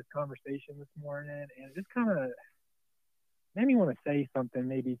involved in this conversation this morning, and it just kind of made me want to say something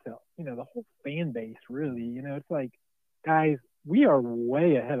maybe to, the whole fan base, really. It's like, guys, we are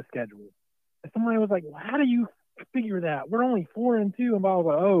way ahead of schedule. And somebody was like, well, how do you figure that? We're only 4-2, and I was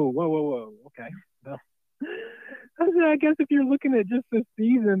like, oh, whoa, okay. Well, I guess if you're looking at just this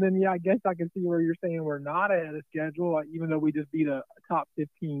season, then yeah, I guess I can see where you're saying we're not ahead of schedule, even though we just beat a top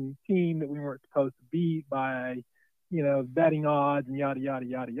 15 team that we weren't supposed to beat by, betting odds and yada, yada,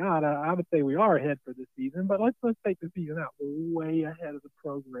 yada, yada. I would say we are ahead for this season, but let's take the season out. We're way ahead of the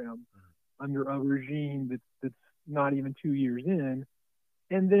program under a regime that's not even 2 years in.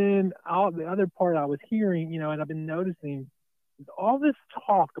 And then the other part I was hearing, and I've been noticing, is all this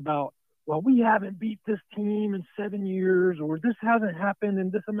talk about, well, we haven't beat this team in 7 years, or this hasn't happened in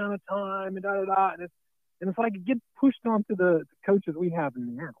this amount of time, and da-da-da. And it's like it gets pushed onto the coaches we have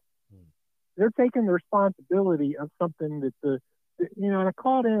now. They're taking the responsibility of something that and I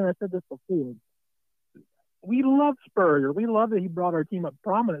called in and I said this before. We love Spurrier. We love that he brought our team up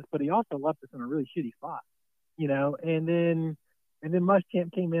prominence, but he also left us in a really shitty spot, and then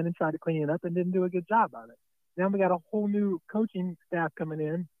Muschamp came in and tried to clean it up and didn't do a good job on it. Now we got a whole new coaching staff coming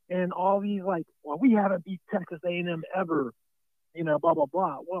in, and all these like, well, we haven't beat Texas A&M ever, blah, blah,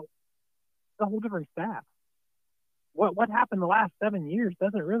 blah. Well, it's a whole different staff. What happened the last 7 years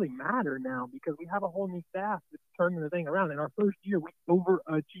doesn't really matter now because we have a whole new staff that's turning the thing around. In our first year, we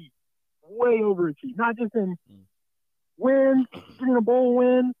overachieved, way overachieved. Not just in wins, getting a bowl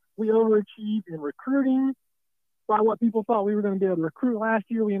win, we overachieved in recruiting. By what people thought we were going to be able to recruit last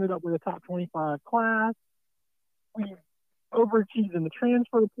year, we ended up with a top 25 class. We overachieved in the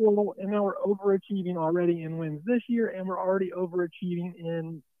transfer portal, and now we're overachieving already in wins this year, and we're already overachieving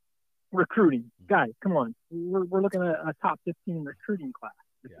in recruiting. Guys, come on. We're looking at a top 15 recruiting class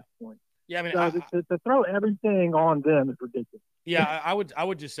at this point. Yeah, I mean, so to throw everything on them is ridiculous. Yeah, I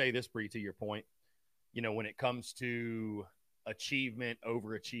would just say this, Bree, to your point. when it comes to achievement,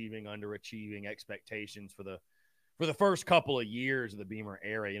 overachieving, underachieving expectations for the first couple of years of the Beamer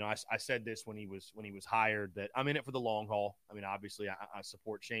era. I said this when he was hired, that I'm in it for the long haul. I mean, obviously I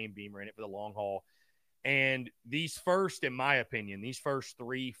support Shane Beamer, in it for the long haul. And in my opinion, these first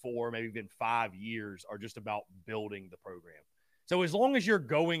 3, 4, maybe even 5 years are just about building the program. So as long as you're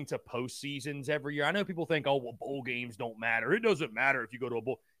going to postseasons every year, I know people think, oh, well, bowl games don't matter. It doesn't matter if you go to a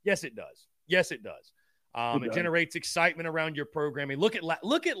bowl. Yes, it does. Yes, it does. It generates excitement around your programming. Look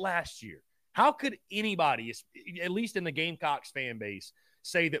at last year. How could anybody, at least in the Gamecocks fan base,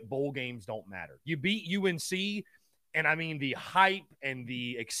 say that bowl games don't matter? You beat UNC, and I mean the hype and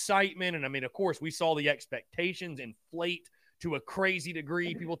the excitement, and I mean, of course, we saw the expectations inflate to a crazy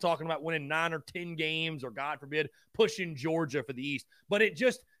degree. People talking about winning 9 or 10 games, or God forbid, pushing Georgia for the East. But it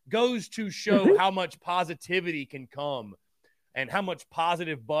just goes to show how much positivity can come and how much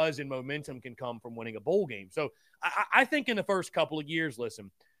positive buzz and momentum can come from winning a bowl game. So I think in the first couple of years, listen,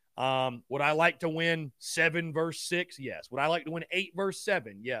 would I like to win 7 versus 6? Yes. Would I like to win 8 versus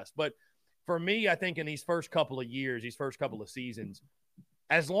 7? Yes. But for me, I think in these first couple of years, these first couple of seasons,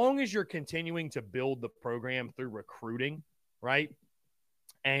 as long as you're continuing to build the program through recruiting, right,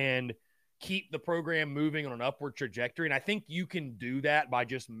 and keep the program moving on an upward trajectory, and I think you can do that by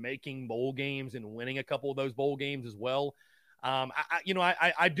just making bowl games and winning a couple of those bowl games as well.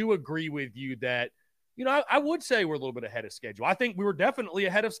 I do agree with you that, I would say we're a little bit ahead of schedule. I think we were definitely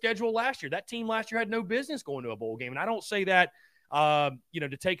ahead of schedule last year. That team last year had no business going to a bowl game. And I don't say that,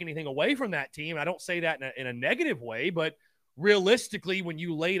 to take anything away from that team. I don't say that in a negative way, but realistically, when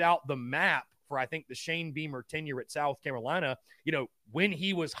you laid out the map for, I think, the Shane Beamer tenure at South Carolina, when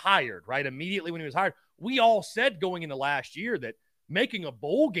he was hired, right, immediately when he was hired, we all said going into last year that making a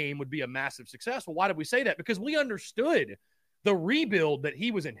bowl game would be a massive success. Well, why did we say that? Because we understood the rebuild that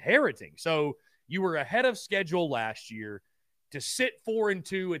he was inheriting. So you were ahead of schedule last year. To sit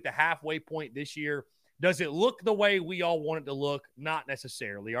 4-2 at the halfway point this year, does it look the way we all want it to look? Not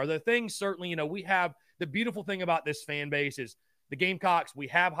necessarily. Are there things? Certainly, we have the beautiful thing about this fan base is the Gamecocks. We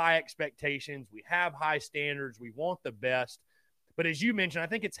have high expectations. We have high standards. We want the best. But as you mentioned, I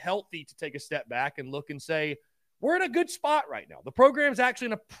think it's healthy to take a step back and look and say, we're in a good spot right now. The program's actually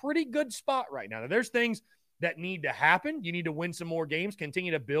in a pretty good spot right now. Now, there's things that need to happen. You need to win some more games,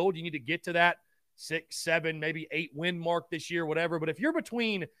 continue to build. You need to get to that 6, 7, maybe 8 win mark this year, whatever. But if you're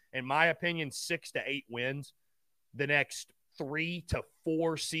between, in my opinion, 6 to 8 wins the next 3 to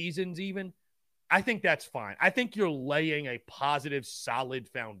 4 seasons even, I think that's fine. I think you're laying a positive, solid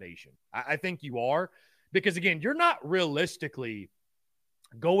foundation. I think you are, because, again, you're not realistically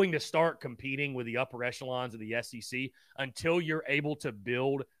going to start competing with the upper echelons of the SEC until you're able to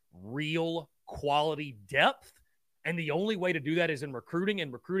build real quality depth. And the only way to do that is in recruiting,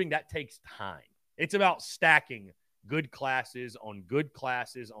 and recruiting, that takes time. It's about stacking good classes on good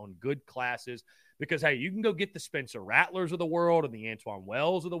classes on good classes, because, hey, you can go get the Spencer Rattlers of the world and the Antoine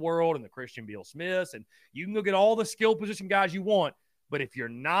Wells of the world and the Christian Beal Smiths, and you can go get all the skill position guys you want. But if you're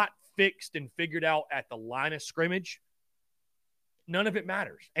not fixed and figured out at the line of scrimmage, none of it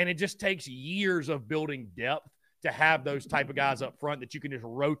matters. And it just takes years of building depth to have those type of guys up front that you can just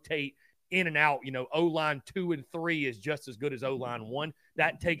rotate in and out. O-line 2 and 3 is just as good as O-line 1.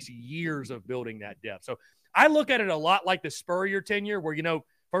 That takes years of building that depth. So I look at it a lot like the Spurrier tenure, where,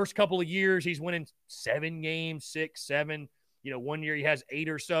 first couple of years he's winning 7 games, 6, 7. 1 year he has 8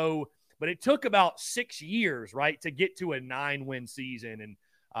 or so. But it took about 6 years, right, to get to a 9-win season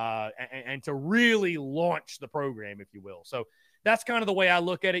and to really launch the program, if you will. So that's kind of the way I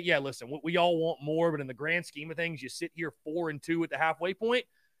look at it. Yeah, listen, we all want more, but in the grand scheme of things, you sit here 4-2 at the halfway point.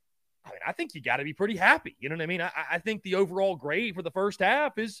 I mean, I think you got to be pretty happy. You know what I mean? I think the overall grade for the first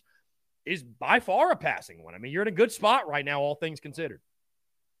half is by far a passing one. I mean, you're in a good spot right now, all things considered.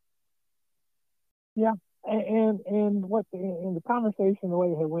 Yeah, and what in the conversation, the way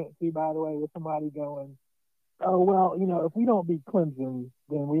it went to, by the way, with somebody going, oh, well, if we don't beat Clemson,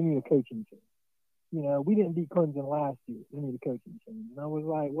 then we need a coaching change. We didn't beat Clemson last year. We need a coaching change. And I was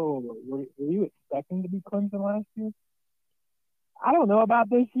like, whoa. Were you expecting to beat Clemson last year? I don't know about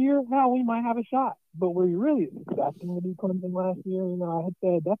this year. Hell, we might have a shot. But were you really expecting to beat Clemson last year? I had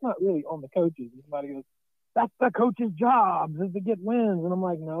said, that's not really on the coaches. And somebody goes, that's the coach's job, is to get wins. And I'm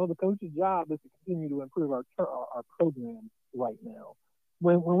like, no, the coach's job is to continue to improve our program right now.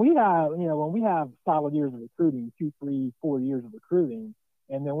 When we have solid years of recruiting, 2, 3, 4 years of recruiting,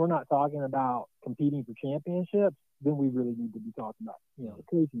 and then we're not talking about competing for championships, then we really need to be talking about, the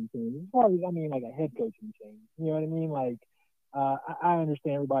coaching change. As far as, like a head coaching change. You know what I mean? Like, I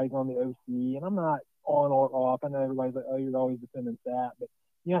understand everybody's on the OC, and I'm not on or off. I know everybody's like, oh, you're always defending that. But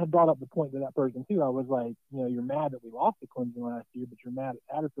I had brought up the point to that person too. I was like, you're mad that we lost to Clemson last year, but you're mad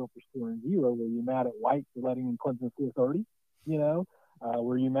at Satterfield for scoring 0. Were you mad at White for letting Clemson score 30?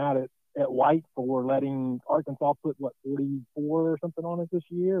 Were you mad at White for letting Arkansas put 44 or something on us this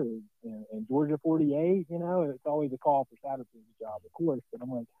year, and Georgia 48? It's always a call for Satterfield's job, of course. But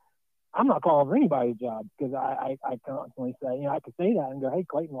I'm like, I'm not calling for anybody's job, because I constantly say, I could say that and go, hey,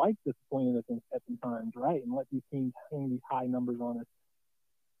 Clayton White's disappointed us at some times, right? And let these teams hang these high numbers on us.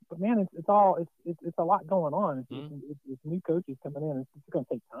 But man, it's a lot going on. It's new coaches coming in. It's going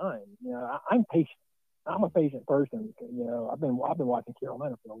to take time. I'm patient. I'm a patient person. I've been watching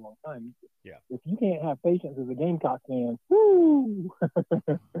Carolina for a long time. Yeah. If you can't have patience as a Gamecock fan, woo.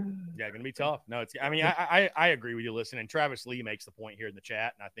 Yeah, going to be tough. No, I agree with you. Listen, and Travis Lee makes the point here in the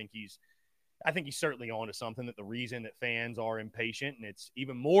chat, and I think he's certainly on to something, that the reason that fans are impatient, and it's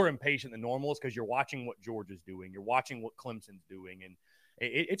even more impatient than normal, is because you're watching what Georgia's doing. You're watching what Clemson's doing, and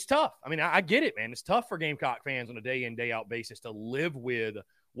it's tough. I get it, man. It's tough for Gamecock fans on a day-in, day-out basis to live with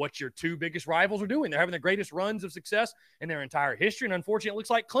what your two biggest rivals are doing. They're having the greatest runs of success in their entire history, and unfortunately, it looks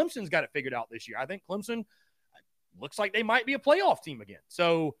like Clemson's got it figured out this year. I think Clemson looks like they might be a playoff team again.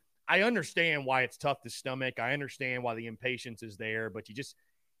 So I understand why it's tough to stomach. I understand why the impatience is there, but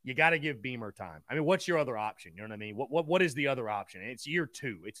you got to give Beamer time. What's your other option? You know what I mean? What is the other option? It's year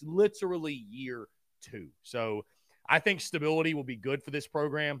 2. It's literally year 2. So I think stability will be good for this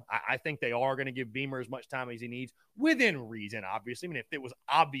program. I think they are going to give Beamer as much time as he needs, within reason, obviously. If it was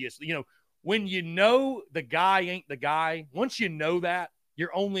obvious, when the guy ain't the guy, once you know that,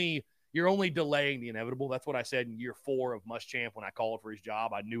 you're only delaying the inevitable. That's what I said in year 4 of Muschamp when I called for his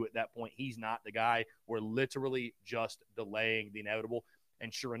job. I knew at that point he's not the guy. We're literally just delaying the inevitable.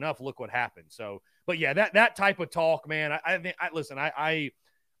 And sure enough, look what happened. So, but yeah, that type of talk, man,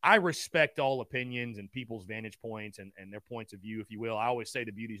 I respect all opinions and people's vantage points and their points of view, if you will. I always say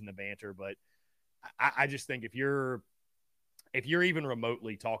the beauty's in the banter, but I just think if you're even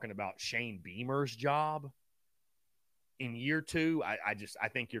remotely talking about Shane Beamer's job in year 2, I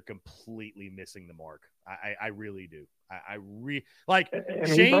think you're completely missing the mark. I really do.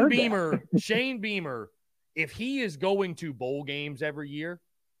 Shane Beamer, if he is going to bowl games every year,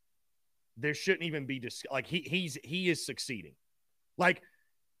 there shouldn't even be he is succeeding.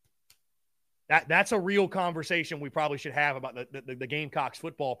 That's a real conversation we probably should have about the Gamecocks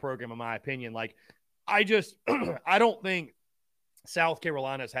football program, in my opinion. I don't think South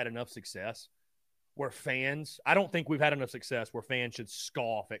Carolina's had enough success where I don't think we've had enough success where fans should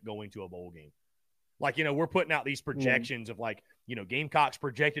scoff at going to a bowl game. We're putting out these projections of Gamecocks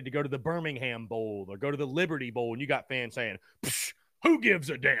projected to go to the Birmingham Bowl or go to the Liberty Bowl, and you got fans saying, who gives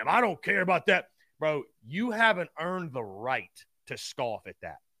a damn? I don't care about that. Bro, you haven't earned the right to scoff at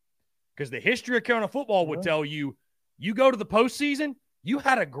that. Because the history of Carolina football would tell you, you go to the postseason, you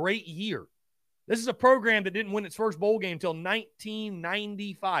had a great year. This is a program that didn't win its first bowl game until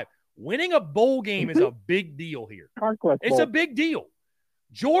 1995. Winning a bowl game is a big deal here. It's a big deal.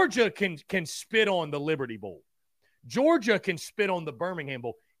 Georgia can spit on the Liberty Bowl. Georgia can spit on the Birmingham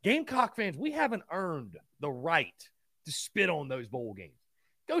Bowl. Gamecock fans, we haven't earned the right to spit on those bowl games.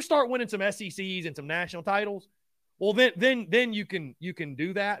 Go start winning some SECs and some national titles. Well, then you can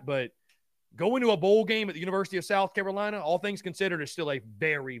do that, but going to a bowl game at the University of South Carolina, all things considered, is still a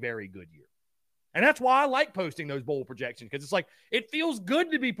very, very good year. And that's why I like posting those bowl projections, because it's it feels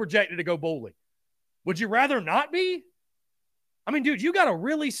good to be projected to go bowling. Would you rather not be? Dude, you got to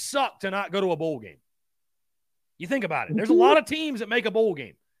really suck to not go to a bowl game. You think about it. There's a lot of teams that make a bowl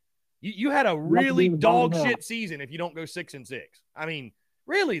game. You had a really dog shit season if you don't go 6-6.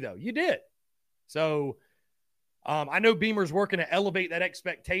 Really, though, you did. So I know Beamer's working to elevate that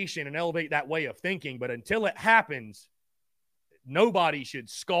expectation and elevate that way of thinking, but until it happens, nobody should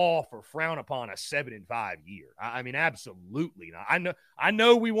scoff or frown upon a 7-5 year. Absolutely not. I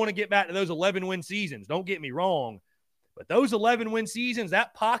know we want to get back to those 11-win seasons. Don't get me wrong, but those 11-win seasons,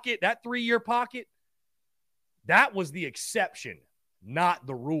 that 3-year pocket, that was the exception, not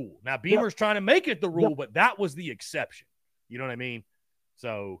the rule. Now, Beamer's trying to make it the rule, but that was the exception. You know what I mean?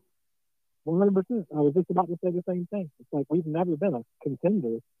 So 100%. I was just about to say the same thing. It's we've never been a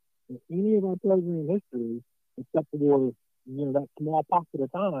contender in any of our program history, except for that small pocket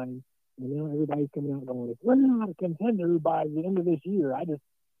of time. And now everybody's coming out going, we're not a contender by the end of this year. I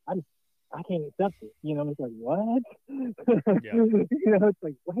can't accept it. It's what? Yeah.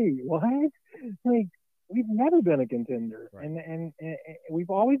 It's wait, what? We've never been a contender, right. And we've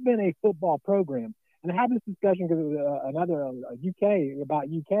always been a football program. And I had this discussion because UK about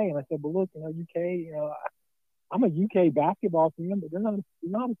UK, and I said, "Well, look, UK, I'm a UK basketball fan, but they're not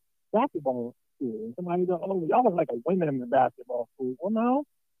a basketball school. And somebody goes, oh, y'all look like a women's basketball school. Well, no.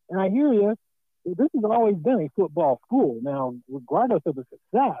 And I hear you. This has always been a football school. Now, regardless of the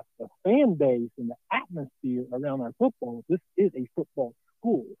success, the fan base and the atmosphere around our football, this is a football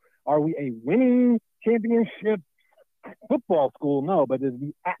school. Are we a winning championship football school? No, but is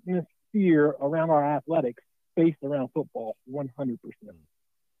the atmosphere around our athletics based around football 100%.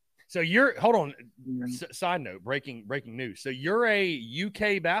 So you're, hold on, side note, breaking news. So you're a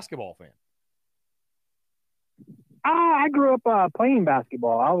UK basketball fan. I grew up playing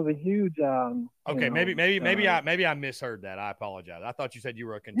basketball. I was a huge. Okay, maybe I misheard that. I apologize. I thought you said you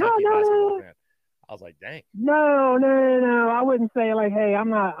were a Kentucky basketball fan. I was like, dang. No. I wouldn't say like, hey, I'm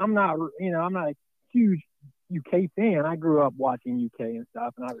not a huge UK fan. I grew up watching UK and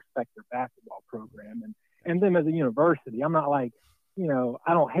stuff, and I respect their basketball program and them as a university. I'm not like,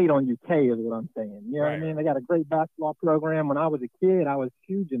 I don't hate on UK is what I'm saying. You know what I mean? They got a great basketball program. When I was a kid, I was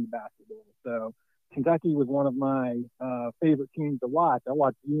huge into basketball. So Kentucky was one of my favorite teams to watch. I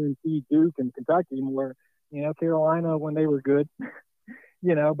watched UNC, Duke, and Kentucky more, Carolina when they were good,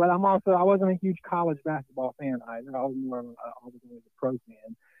 but I wasn't a huge college basketball fan either. I was always a pro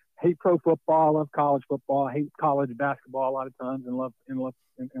fan. Hate pro football, love college football, hate college basketball a lot of times, and love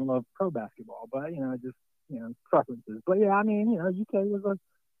pro basketball. But, preferences. But yeah, I mean, UK was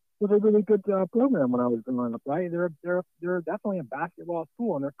a really good program when I was growing up, right? They're definitely a basketball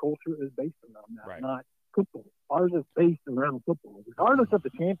school, and their culture is based around that, not football. Ours is based around football. Regardless of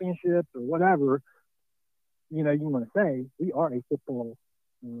the championships or whatever, you want to say, we are a football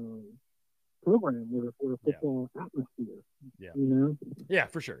program. We're a football atmosphere. Yeah. Yeah,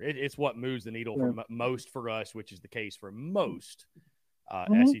 for sure. It's what moves the needle for most for us, which is the case for most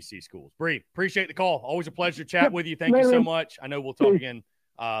SEC schools. Bree, appreciate the call. Always a pleasure to chat with you. Thank you so much. I know we'll talk again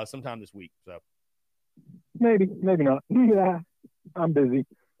sometime this week. So maybe not. Yeah, I'm busy.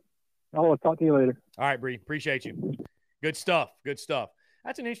 I'll talk to you later. All right, Bree. Appreciate you. Good stuff.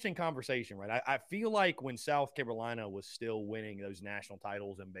 That's an interesting conversation, right? I feel like when South Carolina was still winning those national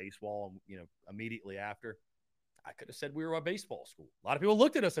titles in baseball, immediately after, I could have said we were a baseball school. A lot of people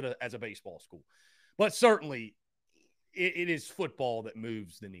looked at us as a baseball school, but certainly it is football that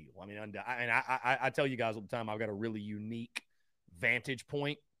moves the needle. I mean, I tell you guys all the time, I've got a really unique vantage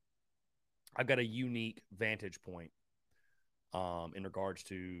point. In regards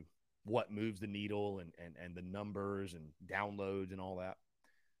to what moves the needle and the numbers and downloads and all that.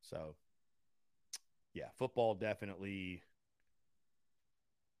 So, yeah, football definitely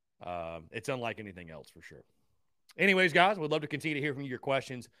it's unlike anything else for sure. Anyways, guys, we'd love to continue to hear from you, your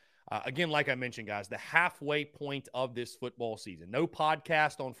questions. Again, like I mentioned, guys, the halfway point of this football season. No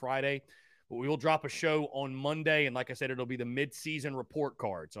podcast on Friday, but we will drop a show on Monday. And like I said, it'll be the midseason report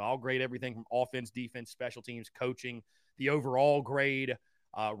card. So I'll grade everything from offense, defense, special teams, coaching, the overall grade,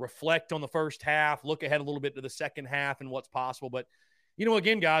 reflect on the first half, look ahead a little bit to the second half and what's possible. But,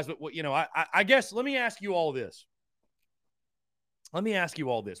 again, guys, I guess let me ask you all this.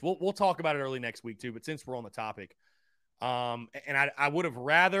 We'll talk about it early next week too, but since we're on the topic, and I would have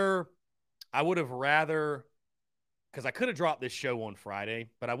rather, because I could have dropped this show on Friday,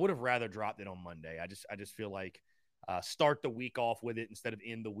 but I would have rather dropped it on Monday. I just feel like start the week off with it instead of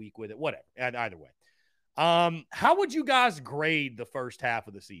end the week with it. Whatever. Either way. How would you guys grade the first half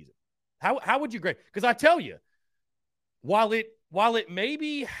of the season? How would you grade? Because I tell you, while it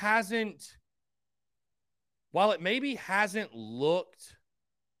maybe hasn't looked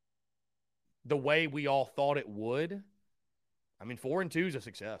the way we all thought it would, I mean, 4-2 is a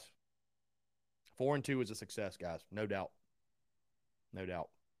success. 4-2 is a success, guys. No doubt.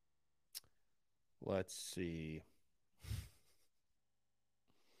 Let's see.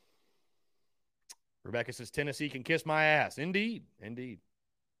 Rebecca says, Tennessee can kiss my ass. Indeed.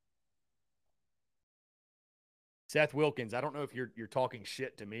 Seth Wilkins, I don't know if you're talking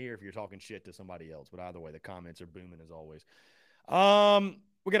shit to me or if you're talking shit to somebody else, but either way, the comments are booming as always.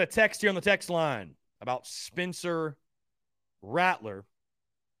 We got a text here on the text line about Spencer Rattler.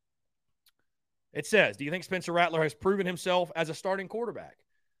 It says, do you think Spencer Rattler has proven himself as a starting quarterback?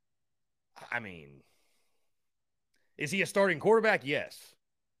 I mean, is he a starting quarterback? Yes.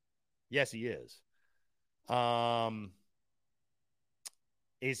 Yes, he is.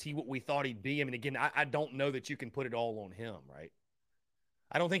 Is he what we thought he'd be? I mean, again, I don't know that you can put it all on him, right?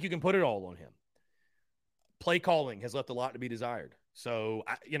 I don't think you can put it all on him. Play calling has left a lot to be desired. So,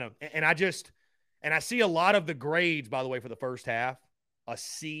 I see a lot of the grades, by the way, for the first half, a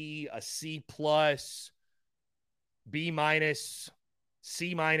C, a C+, B-,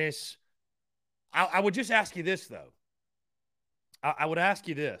 C-. I would just ask you this, though. I would ask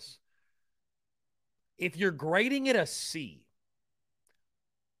you this. If you're grading it a C,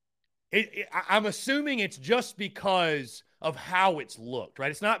 I'm assuming it's just because of how it's looked,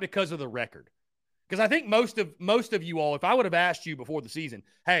 right? It's not because of the record. Because I think most of you all, if I would have asked you before the season,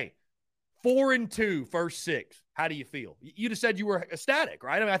 hey, 4-2 first 6, how do you feel? You'd have said you were ecstatic,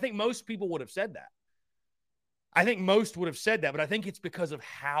 right? I mean, I think most people would have said that. I think most would have said that, but I think it's because of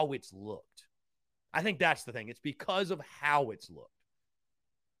how it's looked. I think that's the thing. It's because of how it's looked.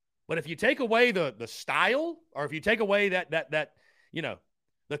 But if you take away the style, or if you take away that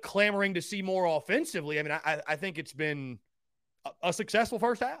the clamoring to see more offensively, I mean, I think it's been a successful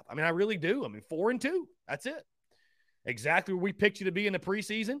first half. I mean, I really do. I mean, 4-2. That's it. Exactly where we picked you to be in the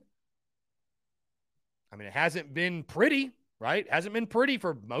preseason. I mean, it hasn't been pretty, right? It hasn't been pretty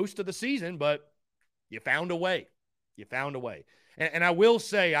for most of the season, but you found a way. You found a way. And I will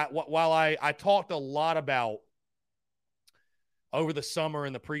say, while I talked a lot about over the summer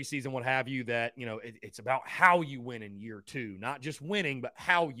and the preseason, what have you, that, it's about how you win in year 2, not just winning, but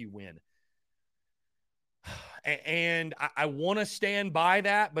how you win. And I want to stand by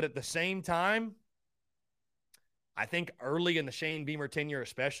that, but at the same time, I think early in the Shane Beamer tenure,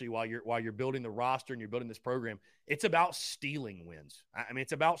 especially while you're building the roster and you're building this program, it's about stealing wins. I mean,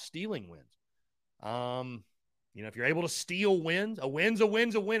 it's about stealing wins. If you're able to steal wins, a win's a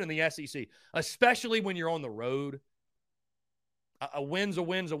win in the SEC, especially when you're on the road. A win's a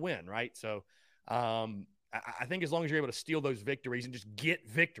win, right? So I think as long as you're able to steal those victories and just get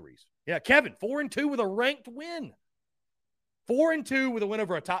victories. Yeah, Kevin, 4-2 with a ranked win. 4-2 with a win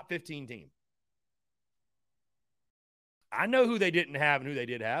over a top 15 team. I know who they didn't have and who they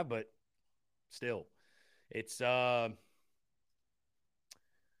did have, but still, it's yeah.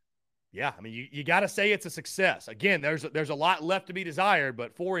 I mean, you got to say it's a success. Again, there's a lot left to be desired,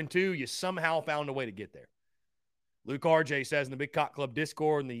 but 4-2, you somehow found a way to get there. Luke RJ says in the Big Cock Club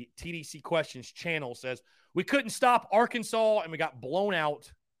Discord and the TDC Questions channel says, we couldn't stop Arkansas and we got blown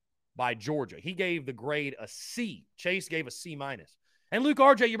out by Georgia. He gave the grade a C. Chase gave a C-. And Luke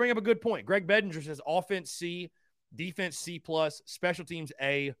RJ, you bring up a good point. Greg Bedinger says offense C, defense C+, special teams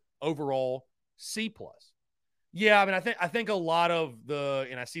A, overall C+. Yeah, I mean, I think a lot of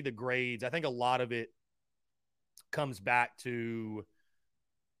and I see the grades, I think a lot of it comes back to,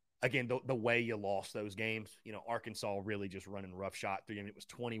 again, the way you lost those games. Arkansas really just running roughshod through. I mean, it was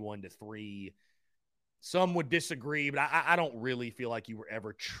 21-3. Some would disagree, but I don't really feel like you were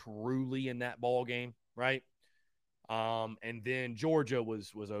ever truly in that ball game, right? And then Georgia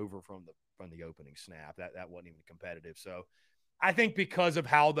was over from the opening snap. That wasn't even competitive. So I think because of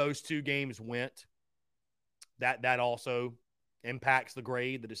how those two games went, that also impacts the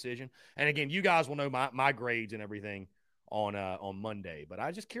grade, the decision. And again, you guys will know my grades and everything on Monday, but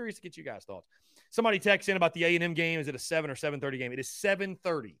I'm just curious to get you guys' thoughts. Somebody texts in about the A&M game. Is it a 7 or 7:30 game? It is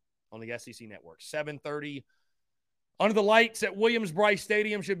 7:30 on the SEC Network. 7:30 under the lights at Williams-Brice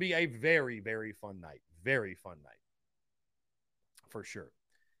Stadium. Should be a very, very fun night. Very fun night for sure.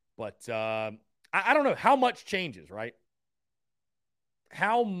 But I don't know how much changes, right?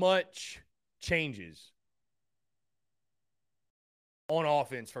 How much changes on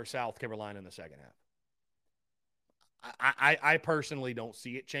offense for South Carolina in the second half? I personally don't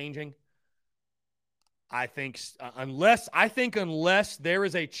see it changing. I think unless there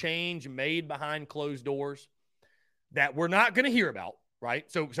is a change made behind closed doors that we're not going to hear about, right?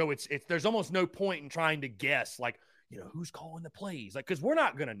 So it's there's almost no point in trying to guess, like, who's calling the plays, like, because we're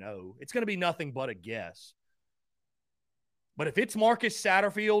not going to know. It's going to be nothing but a guess. But if it's Marcus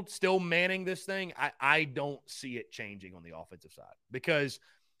Satterfield still manning this thing, I don't see it changing on the offensive side, because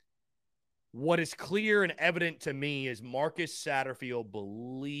what is clear and evident to me is Marcus Satterfield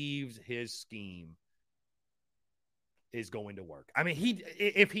believes his scheme is going to work. I mean,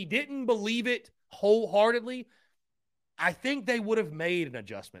 if he didn't believe it wholeheartedly, I think they would have made an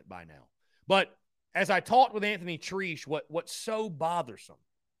adjustment by now. But as I talked with Anthony Treesh, what's so bothersome,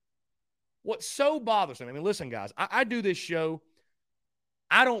 I mean, listen, guys, I do this show.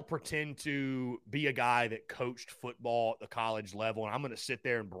 I don't pretend to be a guy that coached football at the college level, and I'm going to sit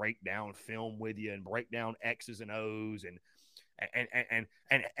there and break down film with you and break down X's and O's and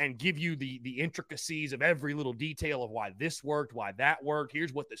give you the intricacies of every little detail of why this worked, why that worked.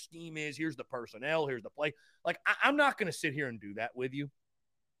 Here's what the scheme is. Here's the personnel. Here's the play. Like, I'm not going to sit here and do that with you.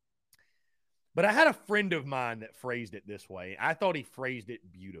 But I had a friend of mine that phrased it this way. I thought he phrased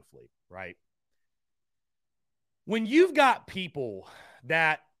it beautifully, right? When you've got people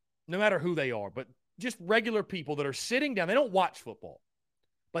that, no matter who they are, but just regular people that are sitting down, they don't watch football,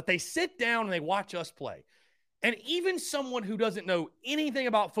 but they sit down and they watch us play. And even someone who doesn't know anything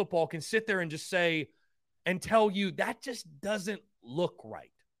about football can sit there and just say and tell you that just doesn't look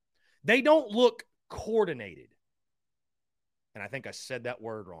right. They don't look coordinated. And I think I said that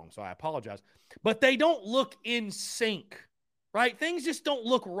word wrong, so I apologize. But they don't look in sync, right? Things just don't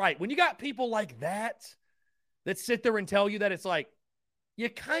look right. When you got people like that sit there and tell you that, it's like, you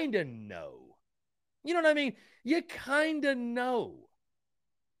kind of know. You know what I mean? You kind of know.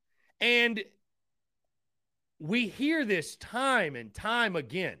 And we hear this time and time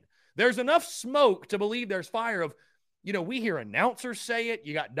again. There's enough smoke to believe there's fire of, we hear announcers say it.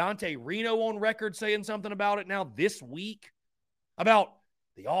 You got Dante Reno on record saying something about it now this week about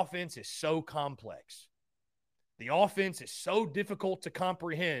the offense is so complex. The offense is so difficult to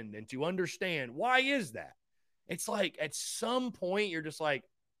comprehend and to understand. Why is that? It's like at some point you're just like,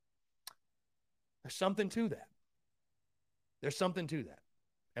 there's something to that. There's something to that.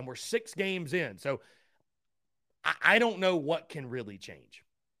 And we're 6 games in. So I don't know what can really change.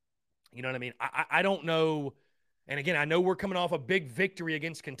 You know what I mean? I don't know. And again, I know we're coming off a big victory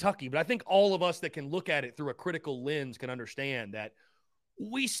against Kentucky, but I think all of us that can look at it through a critical lens can understand that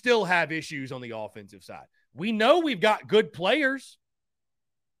we still have issues on the offensive side. We know we've got good players.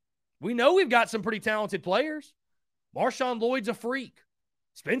 We know we've got some pretty talented players. Marshawn Lloyd's a freak.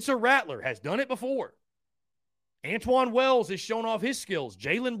 Spencer Rattler has done it before. Antoine Wells has shown off his skills.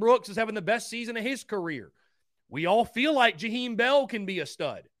 Jalen Brooks is having the best season of his career. We all feel like Jaheim Bell can be a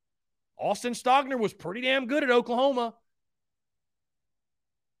stud. Austin Stogner was pretty damn good at Oklahoma.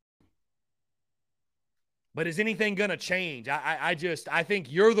 But is anything going to change? I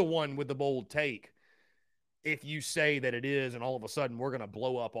think you're the one with the bold take if you say that it is, and all of a sudden we're going to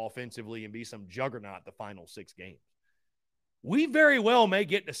blow up offensively and be some juggernaut the final 6 games. We very well may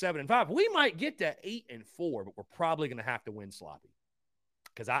get to 7-5. We might get to 8-4, but we're probably going to have to win sloppy.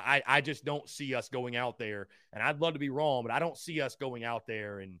 Because I just don't see us going out there, and I'd love to be wrong, but I don't see us going out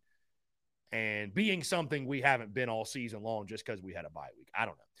there and being something we haven't been all season long just because we had a bye week. I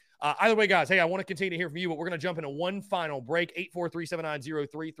don't know. Either way, guys, hey, I want to continue to hear from you, but we're going to jump into one final break.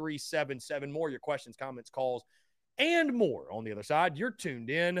 843-790-3377. More of your questions, comments, calls, and more on the other side. You're tuned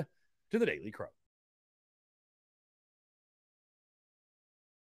in to the Daily Crow.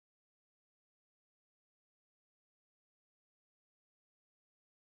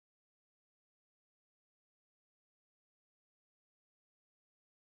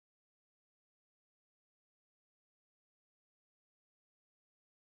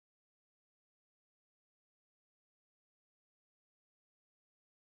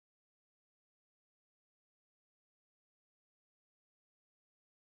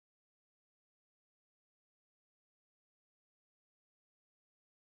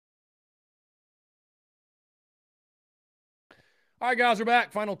 All right, guys, we're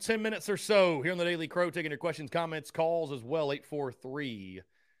back. Final 10 minutes or so here on the Daily Crow, taking your questions, comments, calls as well.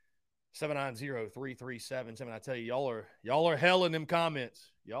 843-790-3377. I tell you, y'all are hell in them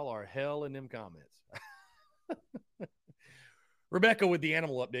comments. Y'all are hell in them comments. Rebecca with the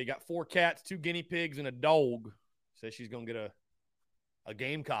animal update. Got 4 cats, 2 guinea pigs, and a dog. Says she's going to get a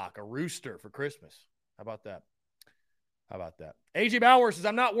gamecock, a rooster for Christmas. How about that? AJ Bauer says,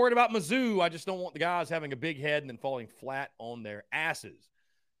 I'm not worried about Mizzou. I just don't want the guys having a big head and then falling flat on their asses.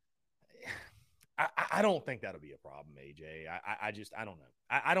 I don't think that'll be a problem, AJ. I don't know.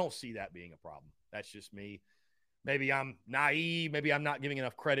 I don't see that being a problem. That's just me. Maybe I'm naive. Maybe I'm not giving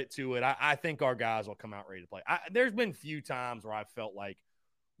enough credit to it. I think our guys will come out ready to play. There's been few times where I felt like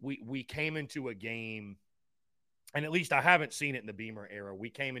we came into a game, and at least I haven't seen it in the Beamer era. We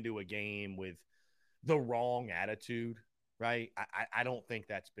came into a game with the wrong attitude. Right? I don't think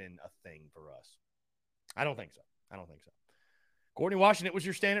that's been a thing for us. I don't think so. Courtney Washington, it was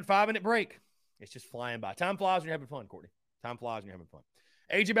your standard 5-minute break. It's just flying by. Time flies when you're having fun, Courtney. Time flies when you're having fun.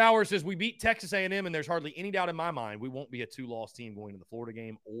 AJ Bauer says, we beat Texas A&M, and there's hardly any doubt in my mind we won't be a 2-loss team going to the Florida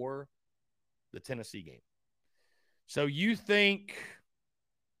game or the Tennessee game. So you think,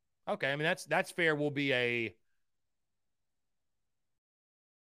 okay, I mean, that's fair.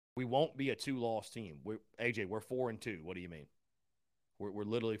 We won't be a 2-loss team. AJ, we're 4-2. What do you mean? We're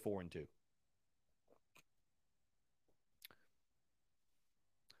literally 4-2.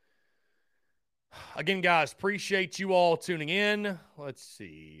 Again, guys, appreciate you all tuning in. Let's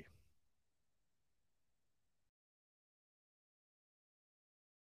see.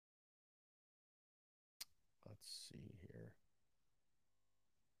 Here.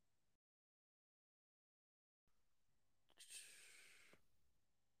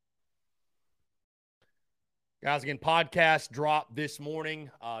 Guys, again, podcast dropped this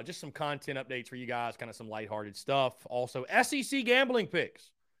morning. Just some content updates for you guys, kind of some lighthearted stuff. Also, SEC gambling picks.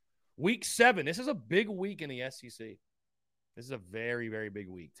 Week 7. This is a big week in the SEC. This is a very, very big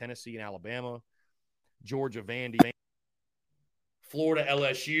week. Tennessee and Alabama. Georgia, Vandy. Florida,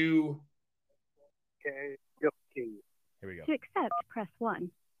 LSU. Okay. Yep. Okay. Here we go. To accept, press 1.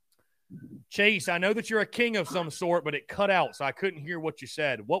 Chase, I know that you're a king of some sort, but it cut out, so I couldn't hear what you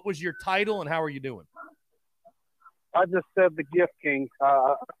said. What was your title, and how are you doing? I just said the Gift King.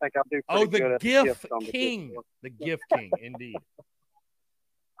 I think I'll do pretty good at Gift the gifts on King. The Gift King, indeed.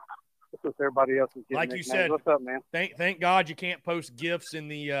 Since everybody else is getting Like you nicknames. said, What's up, man? Thank God you can't post gifs in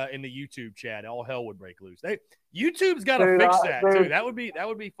the YouTube chat. All hell would break loose. YouTube's got to fix that too. That would be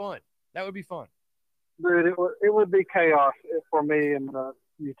fun. That would be fun. Dude, it would be chaos for me in the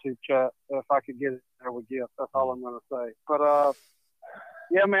YouTube chat if I could get it there with gifts. That's all I'm going to say. But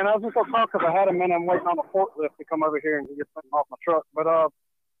yeah, man, I was just gonna talk because I had a minute. I'm waiting on the forklift to come over here and get something off my truck. But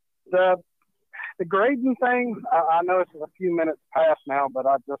the grading thing, I know it's a few minutes past now, but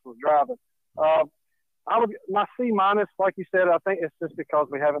I just was driving. My C minus, like you said, I think it's just because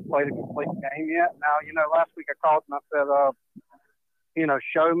we haven't played a complete game yet. Now, last week I called and I said,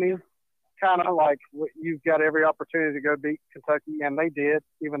 show me, kind of like you've got every opportunity to go beat Kentucky, and they did,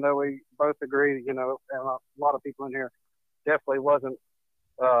 even though we both agree, and a lot of people in here definitely wasn't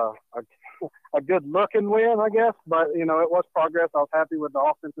a good looking win, I guess, but it was progress. I was happy with the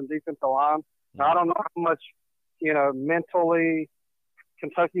offense and defensive line. Now, I don't know how much mentally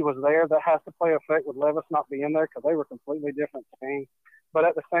Kentucky was there. That has to play effect with Levis not being there because they were a completely different team. But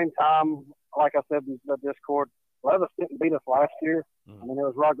at the same time, like I said in the Discord, Levis didn't beat us last year. I mean, it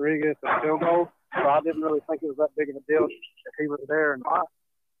was Rodriguez and field goal, so I didn't really think it was that big of a deal if he was there or not.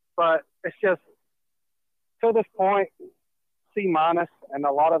 But it's just, to this point, C minus, and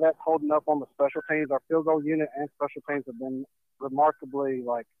a lot of that's holding up on the special teams. Our field goal unit and special teams have been remarkably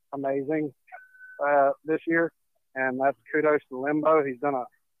amazing this year, and that's kudos to Limbo. He's done a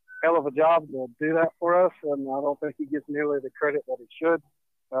hell of a job to do that for us, and I don't think he gets nearly the credit that he should,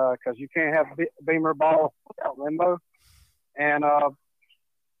 because you can't have Beamer ball without Limbo. And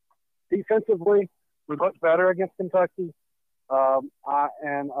defensively, we looked better against Kentucky,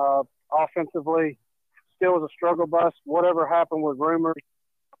 and offensively, still was a struggle bus. Whatever happened with rumors,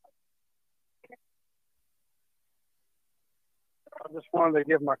 I just wanted to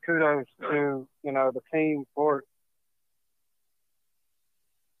give my kudos to the team for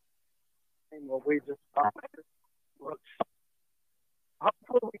what we just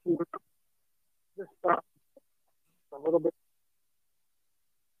hopefully we can just a little bit,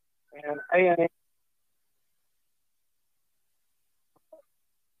 and A&M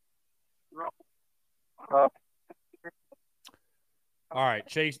all right,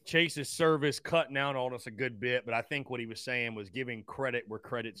 Chase's service cutting out on us a good bit, but I think what he was saying was giving credit where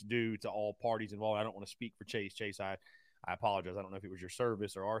credit's due to all parties involved. I don't want to speak for Chase. Chase, I apologize. I don't know if it was your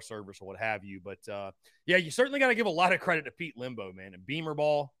service or our service or what have you, but yeah, you certainly got to give a lot of credit to Pete Limbo, man. And Beamer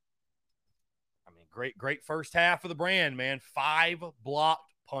ball, I mean, great first half of the brand, man. 5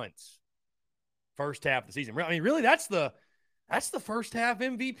 blocked punts, first half of the season. I mean, really, that's the first half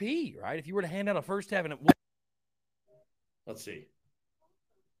MVP, right? If you were to hand out a first half, let's see.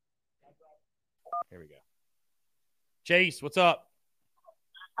 Here we go. Chase, what's up?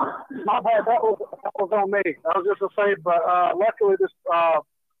 My bad. That was on me. I was just going to say, but luckily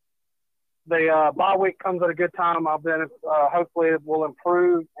the bye week comes at a good time. Hopefully it will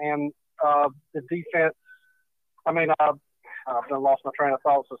improve, and the defense. I mean, I've lost my train of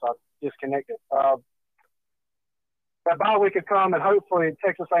thought since I disconnected. That bye week could come, and hopefully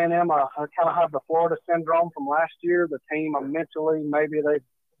Texas A&M kind of have the Florida syndrome from last year. The team mentally, maybe they've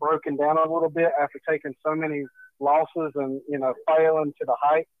broken down a little bit after taking so many losses and failing to the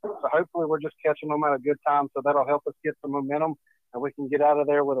height. So hopefully we're just catching them at a good time, so that'll help us get some momentum, and we can get out of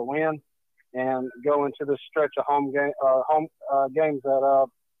there with a win and go into this stretch of home games that are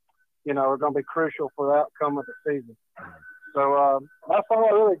going to be crucial for the outcome of the season. So that's all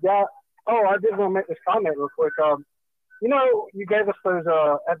I really got. Oh, I did want to make this comment real quick. You gave us those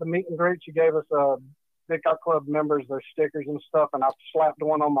at the meet and greets. You gave us Big Cock Club members those stickers and stuff, and I slapped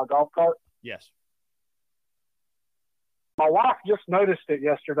one on my golf cart. Yes. My wife just noticed it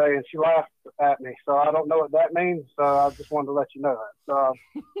yesterday, and she laughed at me. So I don't know what that means. So I just wanted to let you know that. So,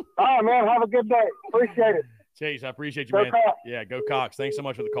 all right, man. Have a good day. Appreciate it. Chase, I appreciate you, Go man. Cox. Yeah, go Cox. Thanks so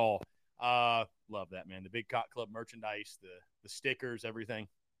much for the call. Love that, man. The Big Cock Club merchandise, the stickers, everything.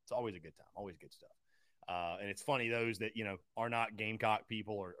 It's always a good time. Always good stuff. And it's funny, those that, are not Gamecock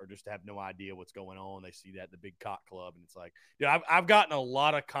people or just have no idea what's going on. They see that the Big Cock Club, and it's like, dude, I've gotten a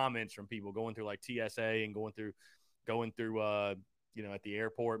lot of comments from people going through like TSA and going through at the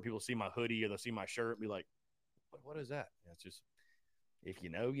airport, and people see my hoodie or they'll see my shirt and be like, what is that? And it's just, if you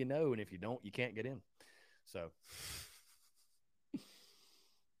know, you know, and if you don't, you can't get in. So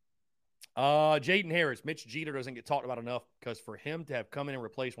Jaden Harris, Mitch Jeter doesn't get talked about enough because for him to have come in and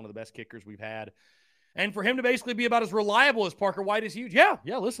replaced one of the best kickers we've had And for him to basically be about as reliable as Parker White is huge. Yeah,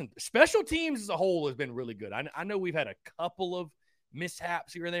 listen, special teams as a whole has been really good. I know we've had a couple of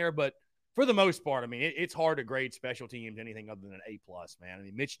mishaps here and there, but for the most part, I mean, it's hard to grade special teams anything other than an A+, man. I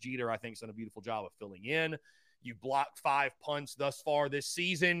mean, Mitch Jeter, I think, has done a beautiful job of filling in. You blocked 5 punts thus far this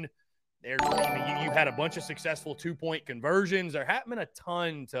season. You've had a bunch of successful 2-point conversions. There haven't been a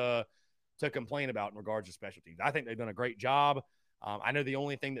ton to complain about in regards to special teams. I think they've done a great job. I know the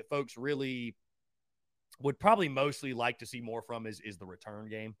only thing that folks really would probably mostly like to see more from is the return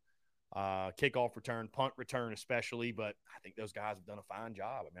game. Kickoff return, punt return especially, but I think those guys have done a fine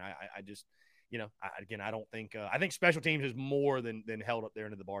job. I mean, I just, I don't think I think special teams is more than held up there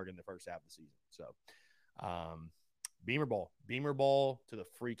into the bargain the first half of the season. So Beamer ball to the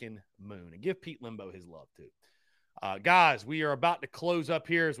freaking moon, and give Pete Limbo his love too. Guys, we are about to close up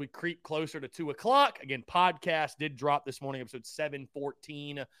here as we creep closer to 2:00. Again, podcast did drop this morning, episode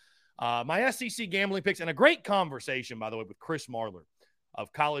 714. My SEC gambling picks, and a great conversation, by the way, with Chris Marler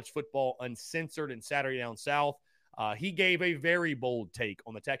of College Football Uncensored and Saturday Down South. He gave a very bold take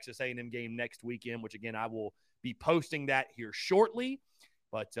on the Texas A&M game next weekend, which, again, I will be posting that here shortly.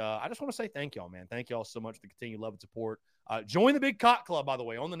 But I just want to say thank y'all, man. Thank y'all so much for the continued love and support. Join the Big Cock Club, by the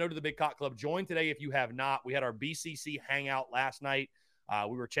way. On the note of the Big Cock Club, join today if you have not. We had our BCC hangout last night.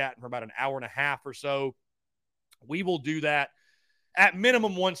 We were chatting for about an hour and a half or so. We will do that at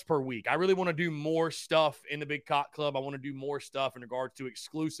minimum once per week. I really want to do more stuff in the Big Cock Club. I want to do more stuff in regards to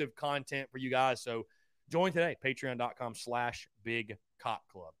exclusive content for you guys. So join today, patreon.com/Big Cock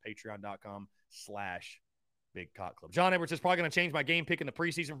Club, patreon.com/Big Cock Club. John Edwards is probably going to change my game pick in the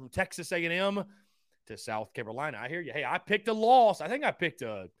preseason from Texas A&M to South Carolina. I hear you. Hey, I picked a loss. I think I picked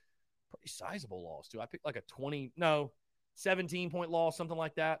a pretty sizable loss too. I picked like a 17-point loss, something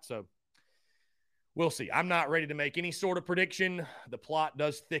like that. So we'll see. I'm not ready to make any sort of prediction. The plot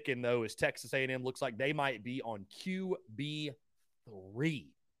does thicken, though, as Texas A&M looks like they might be on QB3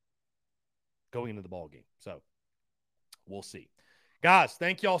 going into the ballgame. So we'll see. Guys,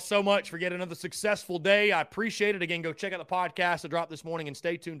 thank y'all so much for getting another successful day. I appreciate it. Again, go check out the podcast that dropped this morning and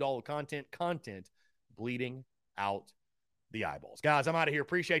stay tuned to all the content bleeding out the eyeballs. Guys, I'm out of here.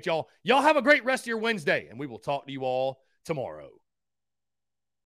 Appreciate y'all. Y'all have a great rest of your Wednesday, and we will talk to you all tomorrow.